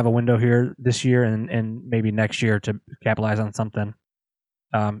think they have a window here this year and maybe next year to capitalize on something.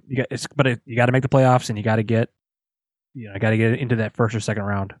 You got to make the playoffs, and you got to get into that first or second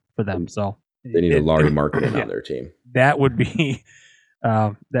round for them. So they need a Larry Marketing on their team. That would be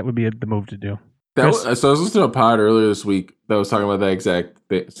the move to do. So I was listening to a pod earlier this week that was talking about that exact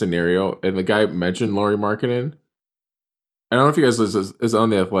scenario, and the guy mentioned Laurie Markkinen. I don't know if you guys is on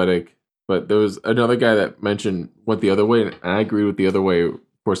The Athletic, but there was another guy that went the other way, and I agreed with the other way. Of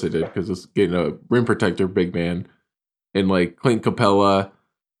course I did, because it's getting a rim protector big man in like Clint Capella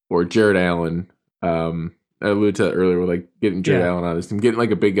or Jared Allen. I alluded to that earlier with like getting Jared Allen on his team, getting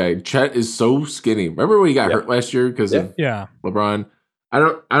like a big guy. Chet is so skinny. Remember when he got hurt last year because of LeBron? I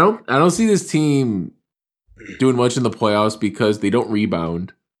don't see this team doing much in the playoffs because they don't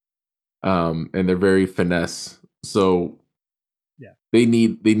rebound, and they're very finesse. So they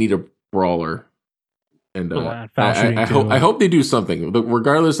need a brawler, and I hope they do something.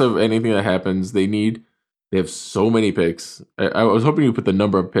 Regardless of anything that happens, they have so many picks. I was hoping you put the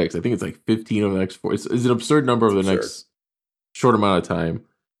number of picks. I think it's like 15 over the next 4. It's an absurd number over the next short amount of time.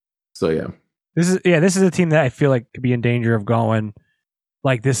 So this is a team that I feel like could be in danger of going.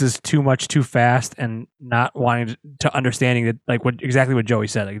 Like this is too much too fast, and not wanting to understanding that like exactly what Joey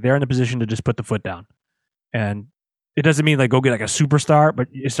said. Like they're in a position to just put the foot down, and it doesn't mean like go get like a superstar, but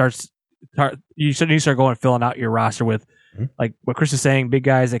you start going filling out your roster with like what Chris is saying, big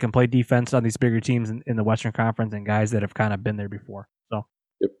guys that can play defense on these bigger teams in the Western Conference, and guys that have kind of been there before. So,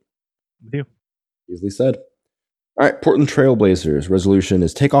 with you, easily said. All right, Portland Trailblazers resolution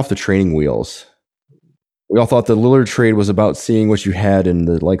is take off the training wheels. We all thought the Lillard trade was about seeing what you had in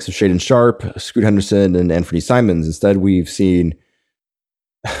the likes of Shaedon Sharpe, Scoot Henderson, and Anthony Simons. Instead, we've seen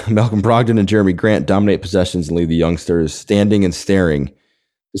Malcolm Brogdon and Jeremy Grant dominate possessions and leave the youngsters standing and staring.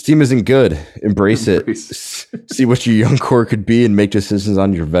 This team isn't good. Embrace it. See what your young core could be and make decisions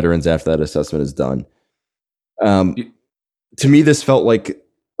on your veterans after that assessment is done. To me, this felt like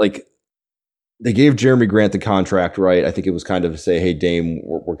they gave Jeremy Grant the contract, right? I think it was kind of to say, hey, Dame,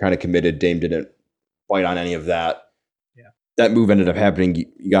 we're kind of committed. Dame didn't fight on any of that. Yeah. That move ended up happening.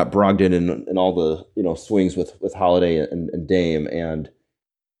 You got Brogdon and all the swings with Holiday and Dame, and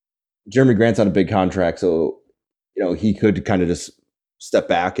Jeremy Grant's on a big contract, so he could kind of just step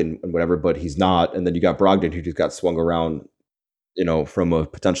back and whatever, but he's not. And then you got Brogdon, who just got swung around, from a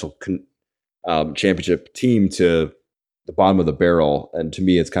potential championship team to the bottom of the barrel. And to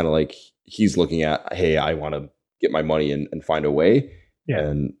me, it's kind of like he's looking at, hey, I want to get my money and find a way. Yeah.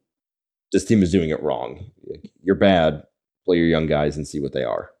 And this team is doing it wrong. You're bad. Play your young guys and see what they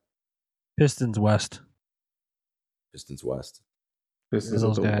are. Pistons West. This is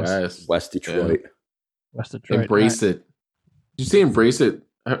the West. West Detroit. Yeah. West Detroit. Embrace it. Did you say embrace it?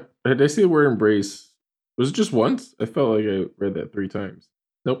 Did I say the word embrace? Was it just once? I felt like I read that 3 times.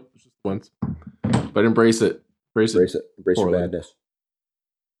 Nope, it's just once. But embrace it. Embrace it. Embrace your badness.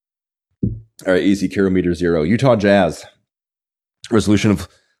 All right, easy. Kilometer 0. Utah Jazz. Resolution of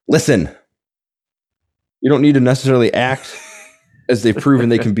listen. You don't need to necessarily act as they've proven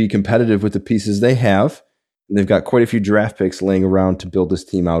they can be competitive with the pieces they have. And they've got quite a few draft picks laying around to build this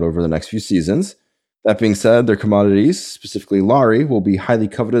team out over the next few seasons. That being said, their commodities, specifically Laurie, will be highly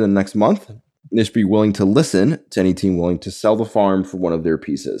coveted in the next month. And they should be willing to listen to any team willing to sell the farm for one of their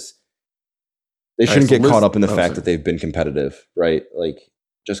pieces. They shouldn't get caught up in the fact that they've been competitive, right? Like,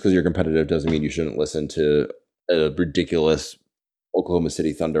 just because you're competitive doesn't mean you shouldn't listen to a ridiculous Oklahoma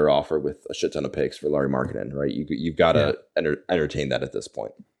City Thunder offer with a shit ton of picks for Larry Markkinen, right? You've got to entertain that at this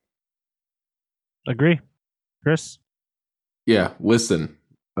point. Agree, Chris. Yeah, listen.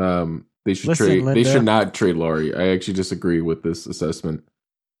 They should trade. Linda. They should not trade Laurie. I actually disagree with this assessment.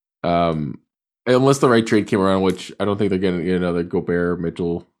 Unless the right trade came around, which I don't think they're going to get another Gobert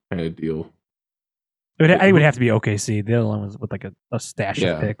Mitchell kind of deal. It would have to be OKC. The other one was with like a stash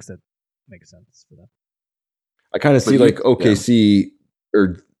of picks that makes sense for them. I kind of see like OKC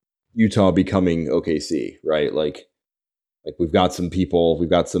or Utah becoming OKC, right? Like we've got some people, we've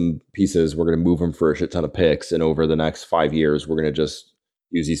got some pieces. We're going to move them for a shit ton of picks, and over the next 5 years, we're going to just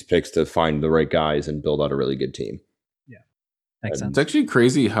use these picks to find the right guys and build out a really good team. Yeah, makes sense. It's actually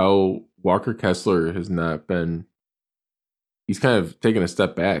crazy how Walker Kessler has not been. He's kind of taken a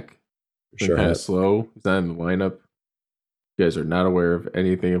step back. Sure, kind of slow. He's not in the lineup. You guys are not aware of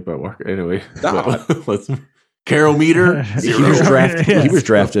anything about Walker. Anyway, let's. Carol Meter. He was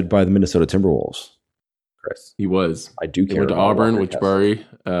drafted by the Minnesota Timberwolves. Chris, he was. I do care. He went to Auburn, which Barry.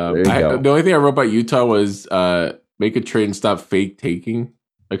 The only thing I wrote about Utah was make a trade and stop fake taking.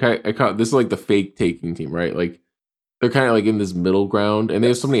 Like I caught this is like the fake taking team, right? Like they're kind of like in this middle ground, and they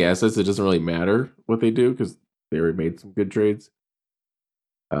have so many assets it doesn't really matter what they do because they already made some good trades.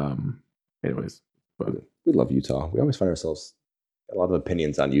 Anyways, but we love Utah. We always find ourselves a lot of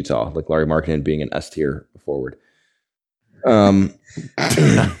opinions on Utah, like Larry Markkinen being an S tier forward. Along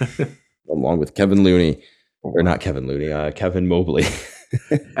with Kevin Looney, or not Kevin Looney, Kevin Mobley.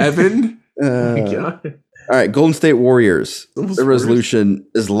 Evan? All right, Golden State Warriors. The resolution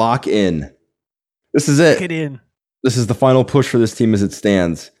is lock in. This is it. Lock it in. This is the final push for this team as it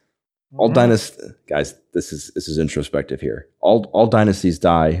stands. All dynasties, guys, this is introspective here. All dynasties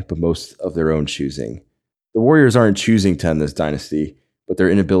die, but most of their own choosing. The Warriors aren't choosing to end this dynasty, but their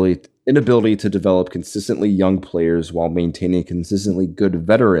inability to develop consistently young players while maintaining consistently good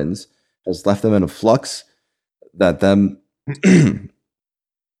veterans has left them in a flux in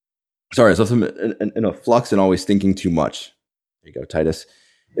a flux and always thinking too much. There you go, Titus.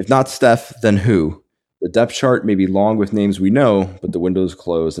 If not Steph, then who? The depth chart may be long with names we know, but the window is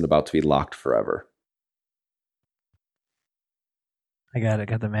closed and about to be locked forever. I got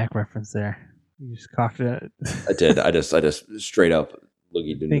the Mac reference there. You just coughed it. I did. I just straight up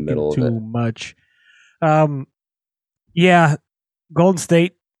looking in the middle of it. Too much. Yeah, Golden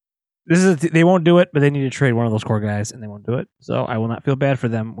State. They won't do it, but they need to trade one of those core guys, and they won't do it. So I will not feel bad for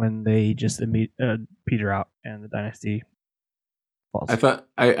them when they just peter out and the dynasty falls.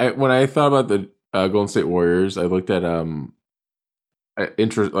 When I thought about the Golden State Warriors, I looked at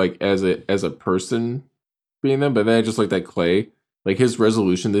interest like as a person being them, but then I just looked at Clay. Like his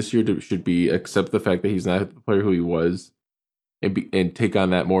resolution this year should be accept the fact that he's not the player who he was, and take on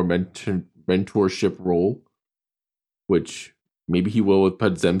that more mentorship role, which maybe he will with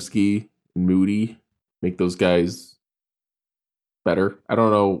Podziemski and Moody, make those guys better. I don't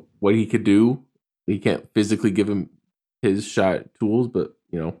know what he could do. He can't physically give him his shot tools, but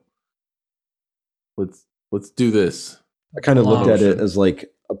let's do this. I kind of looked at it as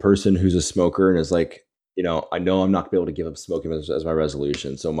like a person who's a smoker and is like, I know I'm not going to be able to give up smoking as my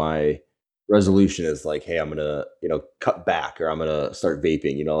resolution. So my resolution is like, hey, I'm going to, cut back, or I'm going to start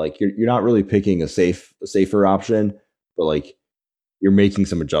vaping, like you're not really picking a safer option, but like you're making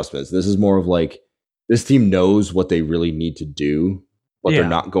some adjustments. This is more of like, this team knows what they really need to do, but they're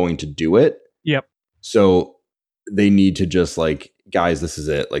not going to do it. Yep. So they need to just like, guys, this is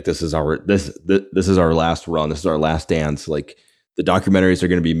it. Like, this is our last run. This is our last dance. Like, the documentaries are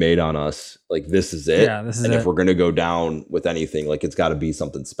going to be made on us. Like, this is it. Yeah, if we're going to go down with anything, like, it's got to be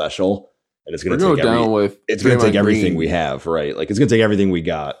something special. And it's going to take everything we have, right? Like, it's going to take everything we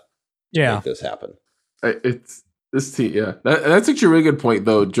got to make this happen. It's this team. Yeah, that's actually a really good point,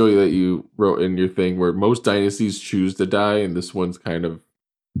 though, Joey, that you wrote in your thing, where most dynasties choose to die, and this one's kind of.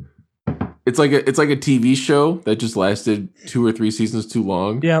 It's like a TV show that just lasted 2 or 3 seasons too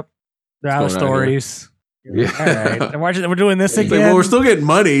long. Yep, they're out of stories. Yeah. All right, we're doing this It's again. like, well, we're still getting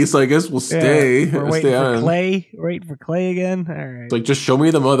money, so I guess we'll stay. We're We'll waiting stay for on. Clay. Waiting for Clay again. All right. It's like, just show me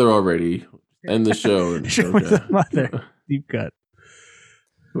the mother already. End the show. And, Show me the mother. Deep cut.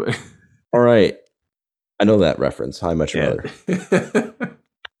 All right. I know that reference. How much Yeah. rather.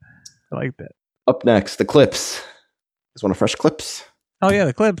 I like that. Up next, the clips. Just want a fresh clips? Oh yeah,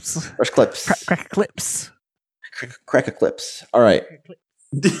 the clips. Fresh clips. Crack clips. Crack a clips. All right.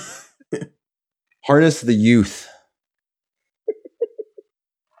 Harness the youth.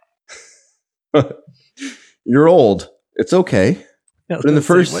 You're old. It's okay. But in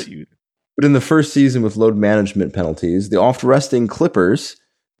the first season with load management penalties, the oft-resting Clippers,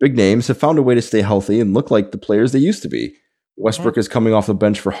 big names, have found a way to stay healthy and look like the players they used to be. Westbrook is coming off the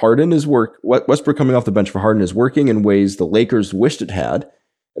bench for Harden. Westbrook coming off the bench for Harden is working in ways the Lakers wished it had,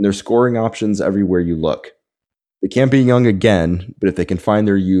 and they're scoring options everywhere you look. They can't be young again, but if they can find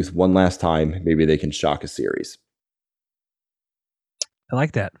their youth one last time, maybe they can shock a series. I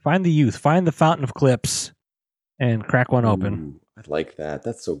like that. Find the youth. Find the fountain of clips, and crack one open. Ooh, I like that.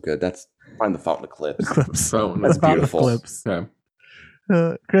 That's so good. Find the fountain of clips. Clips. Fountain. That's Fountain of beautiful. Clips.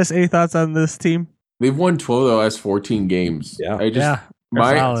 Okay. Chris, any thoughts on this team? They've won 12 of the last 14 games. Yeah. They're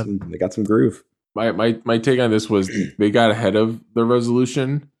solid. They got some groove. My take on this was they got ahead of the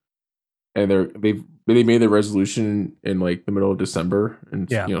resolution, and they made the resolution in like the middle of December, and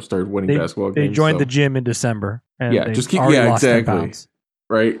started winning basketball They games. joined the gym in December. And Yeah, they just keep- already yeah, lost 10 exactly. pounds.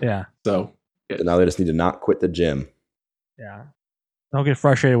 right. Yeah, So So now they just need to not quit the gym. yeah. Don't get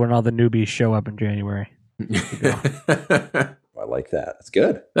frustrated when all the newbies show up in January. I like that. That's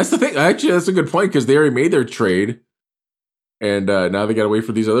good. That's the thing. Actually, that's a good point because they already made their trade, and now they got to wait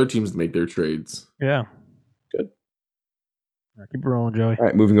for these other teams to make their trades. Yeah. Good. All right, keep it rolling, Joey. All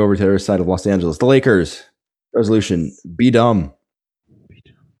right, moving over to the other side of Los Angeles. The Lakers. Resolution, be dumb.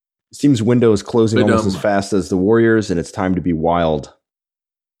 This team's window is closing Be almost dumb. as fast as the Warriors, and it's time to be wild.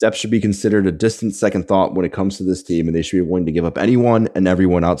 Depth should be considered a distant second thought when it comes to this team, and they should be willing to give up anyone and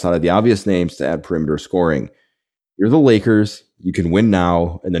everyone outside of the obvious names to add perimeter scoring. You're the Lakers. You can win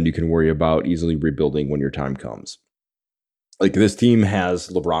now, and then you can worry about easily rebuilding when your time comes. Like, this team has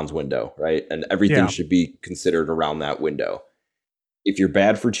LeBron's window, right? And everything should be considered around that window. If you're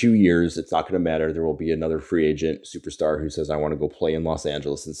bad for 2 years, it's not going to matter. There will be another free agent superstar who says, I want to go play in Los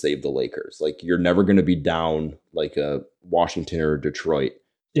Angeles and save the Lakers. Like, you're never going to be down like a Washington or Detroit.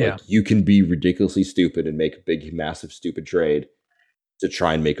 Yeah. Like, you can be ridiculously stupid and make a big, massive, stupid trade to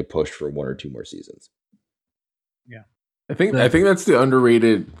try and make a push for 1 or 2 more seasons. I think that's the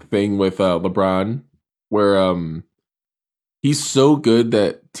underrated thing with LeBron, where he's so good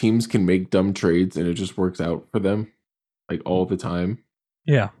that teams can make dumb trades and it just works out for them, like all the time.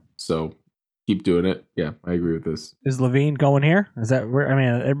 Yeah. So keep doing it. Yeah, I agree with this. Is Levine going here? Is that where? I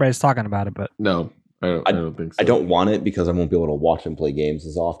mean, everybody's talking about it, but No, I don't think so. I don't want it because I won't be able to watch him play games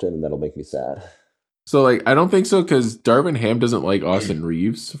as often, and that'll make me sad. So like I don't think so because Darvin Ham doesn't like Austin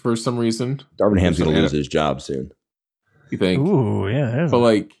Reeves for some reason. Darvin Ham's going to lose his job soon. You think? ooh, yeah. But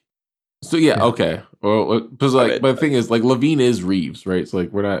like, so yeah, okay. Well, because like, but the thing is, like, Levine is Reeves, right? So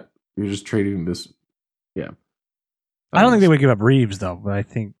like, you're just trading this. Yeah. I don't think they would give up Reeves though, but I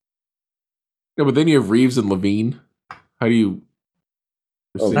think. No, but then you have Reeves and Levine. How do you?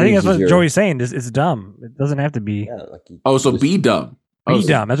 Oh, I think that's what easier. Joey's saying. It's dumb. It doesn't have to be. Yeah, like So be dumb. Be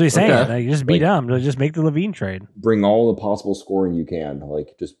dumb. That's what he's saying. Okay. Like, just be dumb. Just make the Levine trade. bring all the possible scoring you can.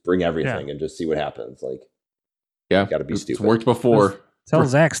 Like, just bring everything and just see what happens. Like, Yeah, gotta be it's stupid. worked before. Tell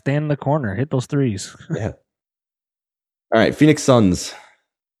Zach, stand in the corner, hit those threes. yeah. All right, Phoenix Suns.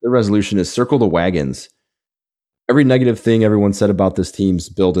 Their resolution is circle the wagons. Every negative thing everyone said about this team's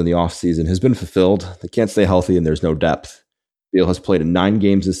build in the offseason has been fulfilled. They can't stay healthy and there's no depth. Beal has played in 9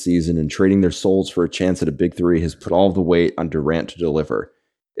 games this season, and trading their souls for a chance at a big 3 has put all of the weight on Durant to deliver.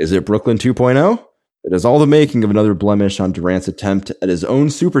 Is it Brooklyn 2.0? It has all the making of another blemish on Durant's attempt at his own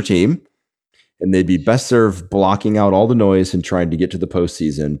super team, and they'd be best served blocking out all the noise and trying to get to the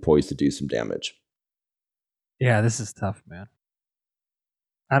postseason, poised to do some damage. Yeah, this is tough, man.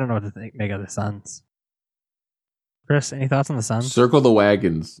 I don't know what to make of the Suns. Chris, any thoughts on the Suns? Circle the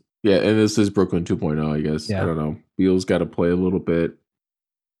wagons. Yeah, and this is Brooklyn 2.0, I guess. Yeah. I don't know. Beal's got to play a little bit.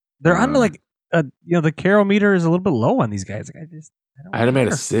 They're under like, the Carroll meter is a little bit low on these guys. Like, I had him at a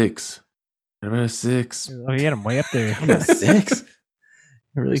care. 6. Oh, You had him way up there. 6?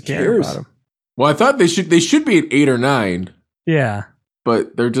 I really Who care cares? about him. Well, I thought they should be at 8 or 9, Yeah,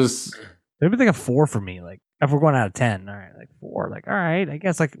 but they're just maybe like a 4 for me. Like if we're going out of 10, all right, like 4. Like all right, I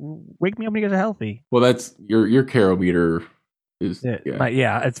guess like wake me up when you guys are healthy. well. That's your Carol meter is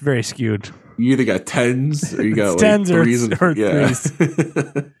Yeah, it's very skewed. You either got 10s or you got It's like 10s or 3s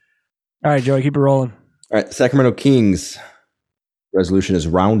and threes. All right, Joey, keep it rolling. All right, Sacramento Kings resolution is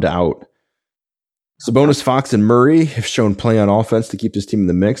round out. Sabonis, Fox, and Murray have shown play on offense to keep this team in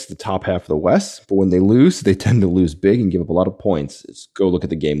the mix, the top half of the West. But when they lose, they tend to lose big and give up a lot of points. Go look at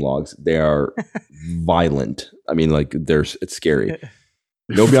the game logs. They are violent. I mean, like, it's scary.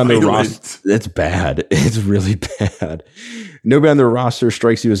 Nobody on their roster. It's bad. It's really bad. Nobody on their roster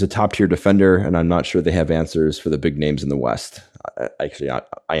strikes you as a top-tier defender, and I'm not sure they have answers for the big names in the West.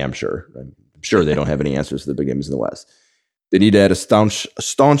 I am sure. I'm sure they don't have any answers for the big names in the West. They need to add a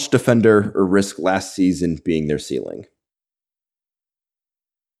staunch defender or risk last season being their ceiling.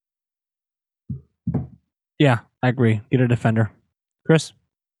 Yeah, I agree. Get a defender. Chris?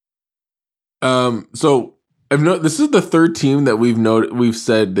 So this is the third team that we've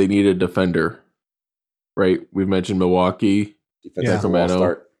said they need a defender, right? We've mentioned Milwaukee,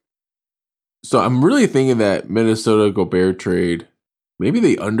 Sacramento. So I'm really thinking that Minnesota Gobert trade, maybe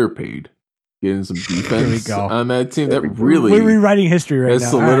they underpaid. Getting some defense on that team. That really... We're rewriting history right now. It's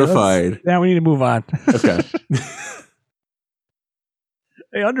solidified. Right, now we need to move on. Okay.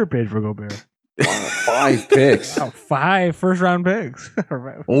 They underpaid for Gobert. 5 picks. Wow, 5 first-round picks.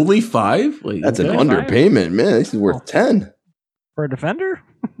 Only 5? Like, that's an underpayment, man. This is worth 10. For a defender?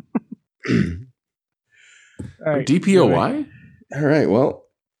 All right, DPOY? All right, well,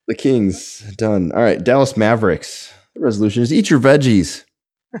 the Kings, done. All right, Dallas Mavericks. The resolution is eat your veggies.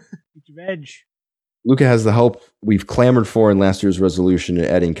 Veg. Luka has the help we've clamored for in last year's resolution in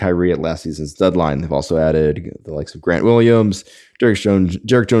adding Kyrie at last season's deadline. They've also added the likes of Grant Williams, Derek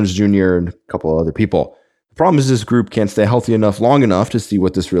Jones Jr., and a couple of other people. The problem is this group can't stay healthy enough long enough to see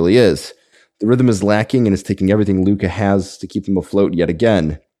what this really is. The rhythm is lacking, and it's taking everything Luka has to keep them afloat yet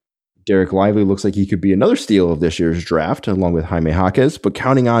again. Derek Lively looks like he could be another steal of this year's draft, along with Jaime Jaquez, but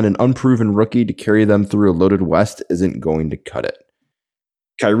counting on an unproven rookie to carry them through a loaded West isn't going to cut it.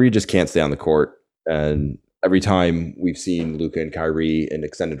 Kyrie just can't stay on the court. And every time we've seen Luka and Kyrie in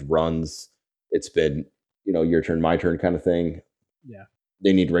extended runs, it's been, your turn, my turn kind of thing. Yeah.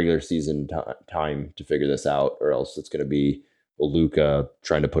 They need regular season time to figure this out, or else it's going to be Luka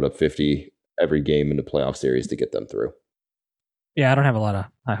trying to put up 50 every game in the playoff series to get them through. Yeah, I don't have a lot of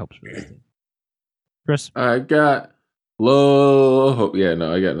high hopes for this team. Chris? I got low hope. Yeah,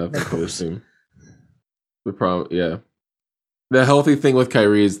 no, I got nothing for this team. The problem, yeah. The healthy thing with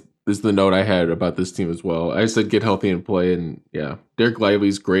Kyrie is the note I had about this team as well. I said get healthy and play, and yeah, Derek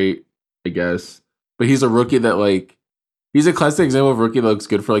Lively's great, I guess, but he's a rookie that he's a classic example of a rookie that looks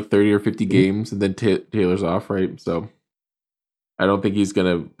good for 30 or 50 games, and then Taylor's off, right? So I don't think he's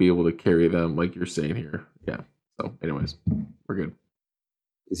gonna be able to carry them like you're saying here. Yeah. So, anyways, we're good.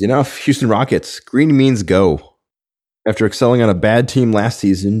 Easy enough. Houston Rockets. Green means go. After excelling on a bad team last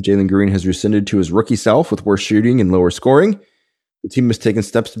season, Jalen Green has rescinded to his rookie self with worse shooting and lower scoring. The team has taken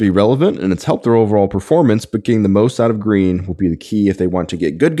steps to be relevant, and it's helped their overall performance, but getting the most out of Green will be the key if they want to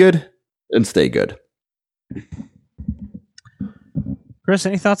get good, and stay good. Chris,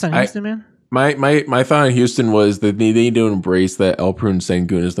 any thoughts on Houston, man? My thought on Houston was that they need to embrace that Alperen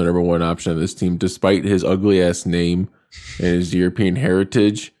Sengun is the number one option of this team, despite his ugly-ass name and his European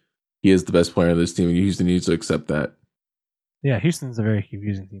heritage. He is the best player on this team, and Houston needs to accept that. Yeah, Houston's a very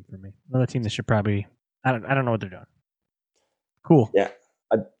confusing team for me. Another team that should probably... I don't know what they're doing. Cool. Yeah,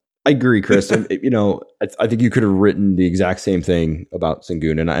 I agree, Chris. I think you could have written the exact same thing about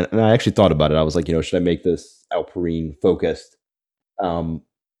Sengun, and I actually thought about it. I was like, should I make this Alperen focused? But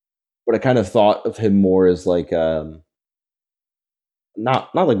I kind of thought of him more as not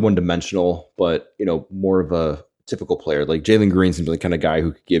like one dimensional, but more of a typical player. Like Jalen Green seems like the kind of guy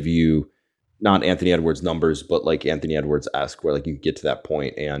who could give you not Anthony Edwards numbers, but like Anthony Edwards-esque, where you get to that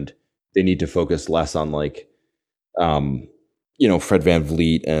point, and they need to focus less on Fred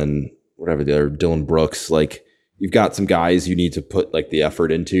VanVleet and whatever the other Dylan Brooks. You've got some guys you need to put the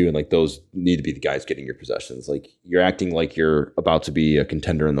effort into, and those need to be the guys getting your possessions. You're acting like you're about to be a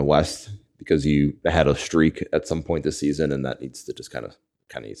contender in the West because you had a streak at some point this season, and that needs to just kind of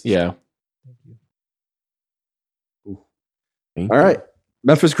needs to stop. All right,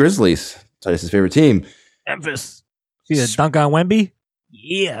 Memphis Grizzlies, Titus's favorite team. Memphis. See the dunk on Wemby?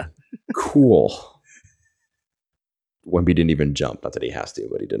 Yeah. Cool. Wemby didn't even jump. Not that he has to,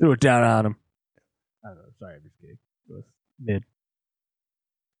 but he didn't. Threw it down on him. I don't know. Sorry, I'm just kidding. It was mid.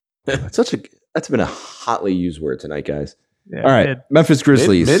 That's been a hotly used word tonight, guys. Yeah, all right, mid. Memphis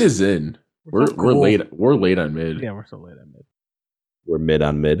Grizzlies. Mid is in. We're late. We're late on mid. Yeah, we're so late on mid. We're mid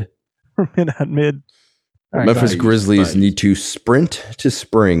on mid. We're mid on mid. Right, Memphis Grizzlies need to sprint to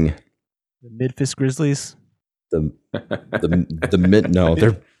spring. The Midfist Grizzlies. The mid. No,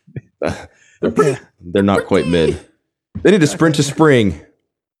 they're not quite mid. They need to sprint to spring.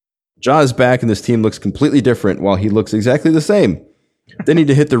 Ja is back and this team looks completely different while he looks exactly the same. They need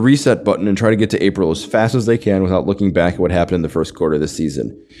to hit the reset button and try to get to April as fast as they can without looking back at what happened in the first quarter of the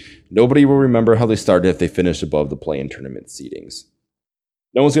season. Nobody will remember how they started if they finished above the play-in tournament seedings.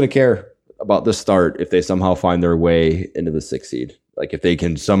 No one's going to care about this start if they somehow find their way into the 6th seed. Like if they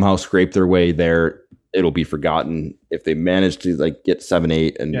can somehow scrape their way there, it'll be forgotten. If they manage to like get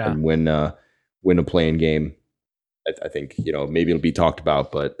 7-8 and win a play-in game, I think, you know, maybe it'll be talked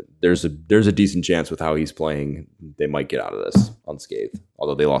about, but there's a decent chance with how he's playing, they might get out of this unscathed.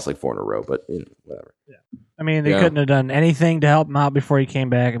 Although they lost like 4 in a row, but you know, whatever. Yeah. I mean, they couldn't have done anything to help him out before he came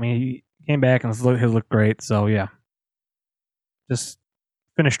back. I mean, he came back and he looked great. So yeah, just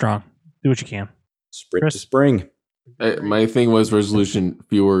finish strong. Do what you can. Sprint to spring. My thing was resolution: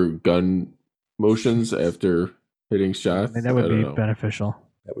 fewer gun motions after hitting shots. I mean, that would be beneficial.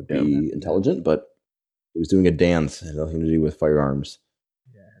 That would be intelligent, but he was doing a dance. It had nothing to do with firearms.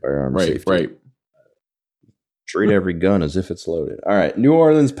 Yeah. Firearms safety. Right. Treat every gun as if it's loaded. All right. New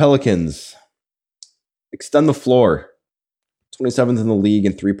Orleans Pelicans. Extend the floor. 27th in the league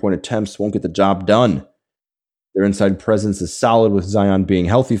in 3-point attempts. Won't get the job done. Their inside presence is solid with Zion being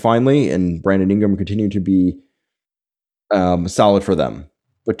healthy finally and Brandon Ingram continuing to be solid for them.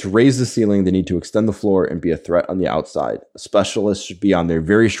 But to raise the ceiling, they need to extend the floor and be a threat on the outside. A specialist should be on their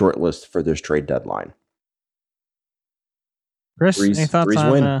very short list for this trade deadline. Chris, any thoughts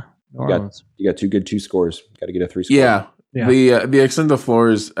on New Orleans? You got 2 scores. Got to get a 3 score. Yeah. The extend the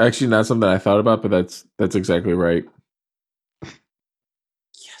floor is actually not something I thought about, but that's exactly right. Yes.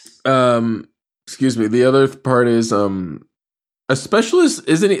 Excuse me. The other part is a specialist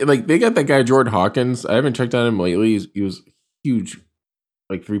isn't he, like they got that guy Jordan Hawkins. I haven't checked on him lately. He was huge,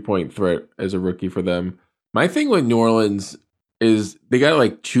 like 3-point threat as a rookie for them. My thing with New Orleans is they gotta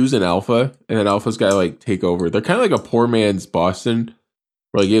like choose an alpha, and then alpha's gotta like take over. They're kind of like a poor man's Boston,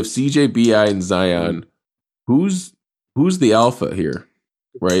 where like you have CJ, BI, and Zion. Who's the alpha here,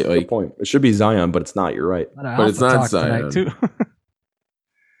 right? Like, good point. It should be Zion, but it's not. You're right. But it's not Zion. Too.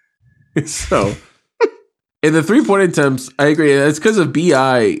 So, in the 3-point attempts, I agree. It's because of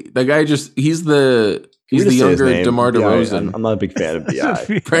BI. The guy he's the younger DeMar DeRozan. I'm not a big fan of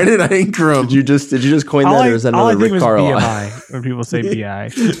BI. Brandon Ingram. Did you just coin that, or is that another Rick Carlisle? BMI when people say BI.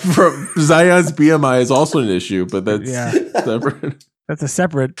 From Zion's BMI is also an issue, but that's separate. That's a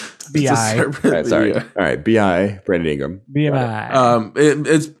separate BI. All right, BI, Brandon Ingram. BMI.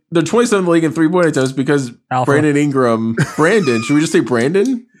 It's the 27th in the league in 3-point attempts because Alpha. Brandon Ingram. Brandon, should we just say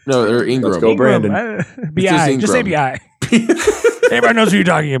Brandon? No, or Ingram. Let's go, Brandon. BI. Just say BI. Everybody knows who you're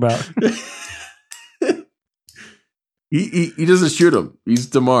talking about. He doesn't shoot him. He's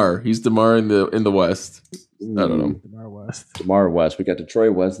DeMar. He's DeMar in the West. I don't know. DeMar West. We got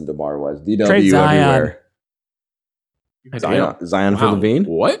Detroit West and DeMar West. DW Zion. everywhere. Zion for Levine?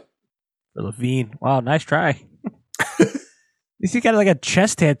 What? For Levine. Wow, nice try. He's got like a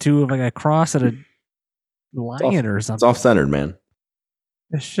chest tattoo of like a cross at a lion or something. It's off-centered, man.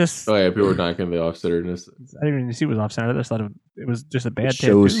 It's just... Oh, yeah, people were knocking the off-centeredness. I didn't even see it was off-centered. I just thought it was just a bad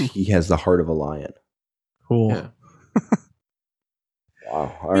tattoo. Shows he has the heart of a lion. Cool. Yeah.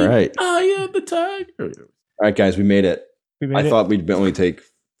 Wow. All right. Eye of the tiger. All right, guys, we made it. I thought we'd only take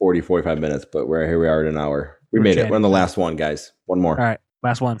 40, 45 minutes, but here we are at an hour. We made it. We're on the last one, guys. One more. All right.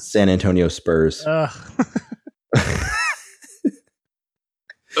 Last one. San Antonio Spurs.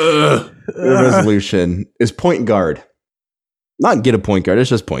 Their resolution is point guard. Not get a point guard. It's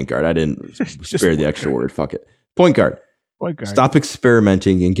just point guard. I didn't spare the extra word. Fuck it. Point guard. Stop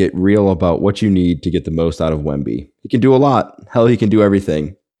experimenting and get real about what you need to get the most out of Wemby. He can do a lot. Hell, he can do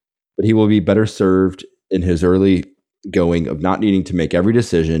everything. But he will be better served in his early going of not needing to make every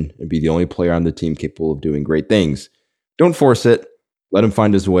decision and be the only player on the team capable of doing great things. Don't force it. Let him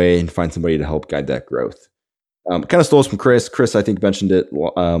find his way and find somebody to help guide that growth. Kind of stole this from Chris. Chris, I think, mentioned it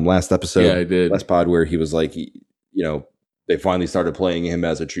last episode. Yeah, I did. Last pod where he was like, they finally started playing him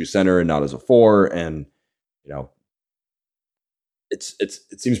as a true center and not as a 4. And, it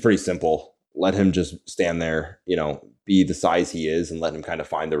seems pretty simple. Let him just stand there, be the size he is and let him kind of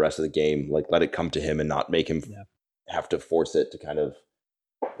find the rest of the game. Like, let it come to him and not make him have to force it to kind of,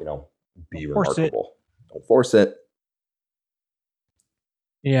 be remarkable. Don't force it.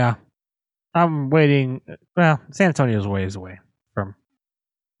 Yeah. I'm waiting. Well, San Antonio's ways away from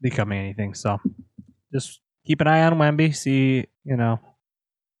becoming anything. So just keep an eye on Wemby, see, how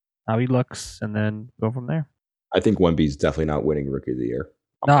he looks, and then go from there. I think Wemby's definitely not winning Rookie of the Year.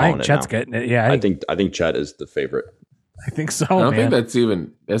 I think Chet's getting it. Yeah, I think Chet is the favorite. I think so. I don't think that's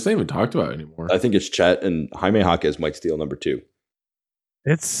not even talked about anymore. I think it's Chet, and Jaime Jaquez might steal number 2.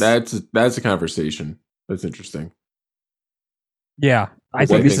 That's a conversation. That's interesting. Yeah, I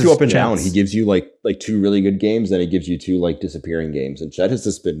think Wemby's this too is up and down. Chet's. He gives you like 2 really good games, then he gives you 2 like disappearing games. And Chet has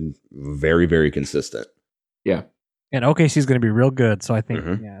just been very, very consistent. And OKC is going to be real good. So I think,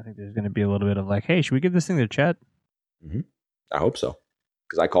 Mhm. I think there's going to be a little bit of like, hey, should we give this thing to Chet? I hope so.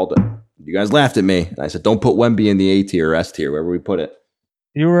 Because I called it. You guys laughed at me. And I said, don't put Wemby in the A tier or S tier, wherever we put it.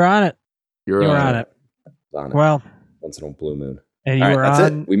 You were on it. You're You were on it. It's on it. Well, Once in a blue moon. and you All right, were that's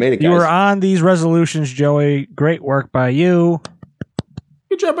on. it. We made it, guys. You were on these resolutions, Joey. Great work by you.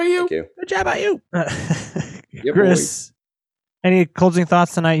 Good job by you. Thank you. Good job by you, Yeah, Chris. Any closing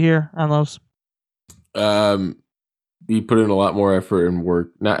thoughts tonight here on those? He put in a lot more effort and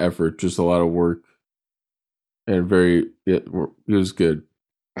work. Not effort, just a lot of work. And he was good.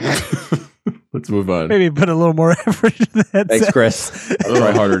 Let's move on. Maybe put a little more effort into that. Thanks, Chris. I'll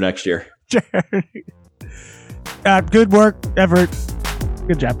try harder next year. Good work, effort.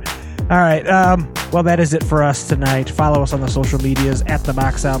 Good job. All right. Well, that is it for us tonight. Follow us on the social medias at the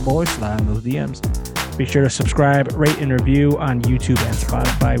Box Out Boys. Slide on those DMs. Be sure to subscribe, rate, and review on YouTube and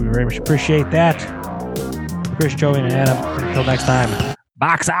Spotify. We very much appreciate that. Chris, Joey, and Adam. Until next time,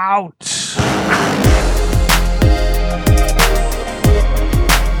 Box Out.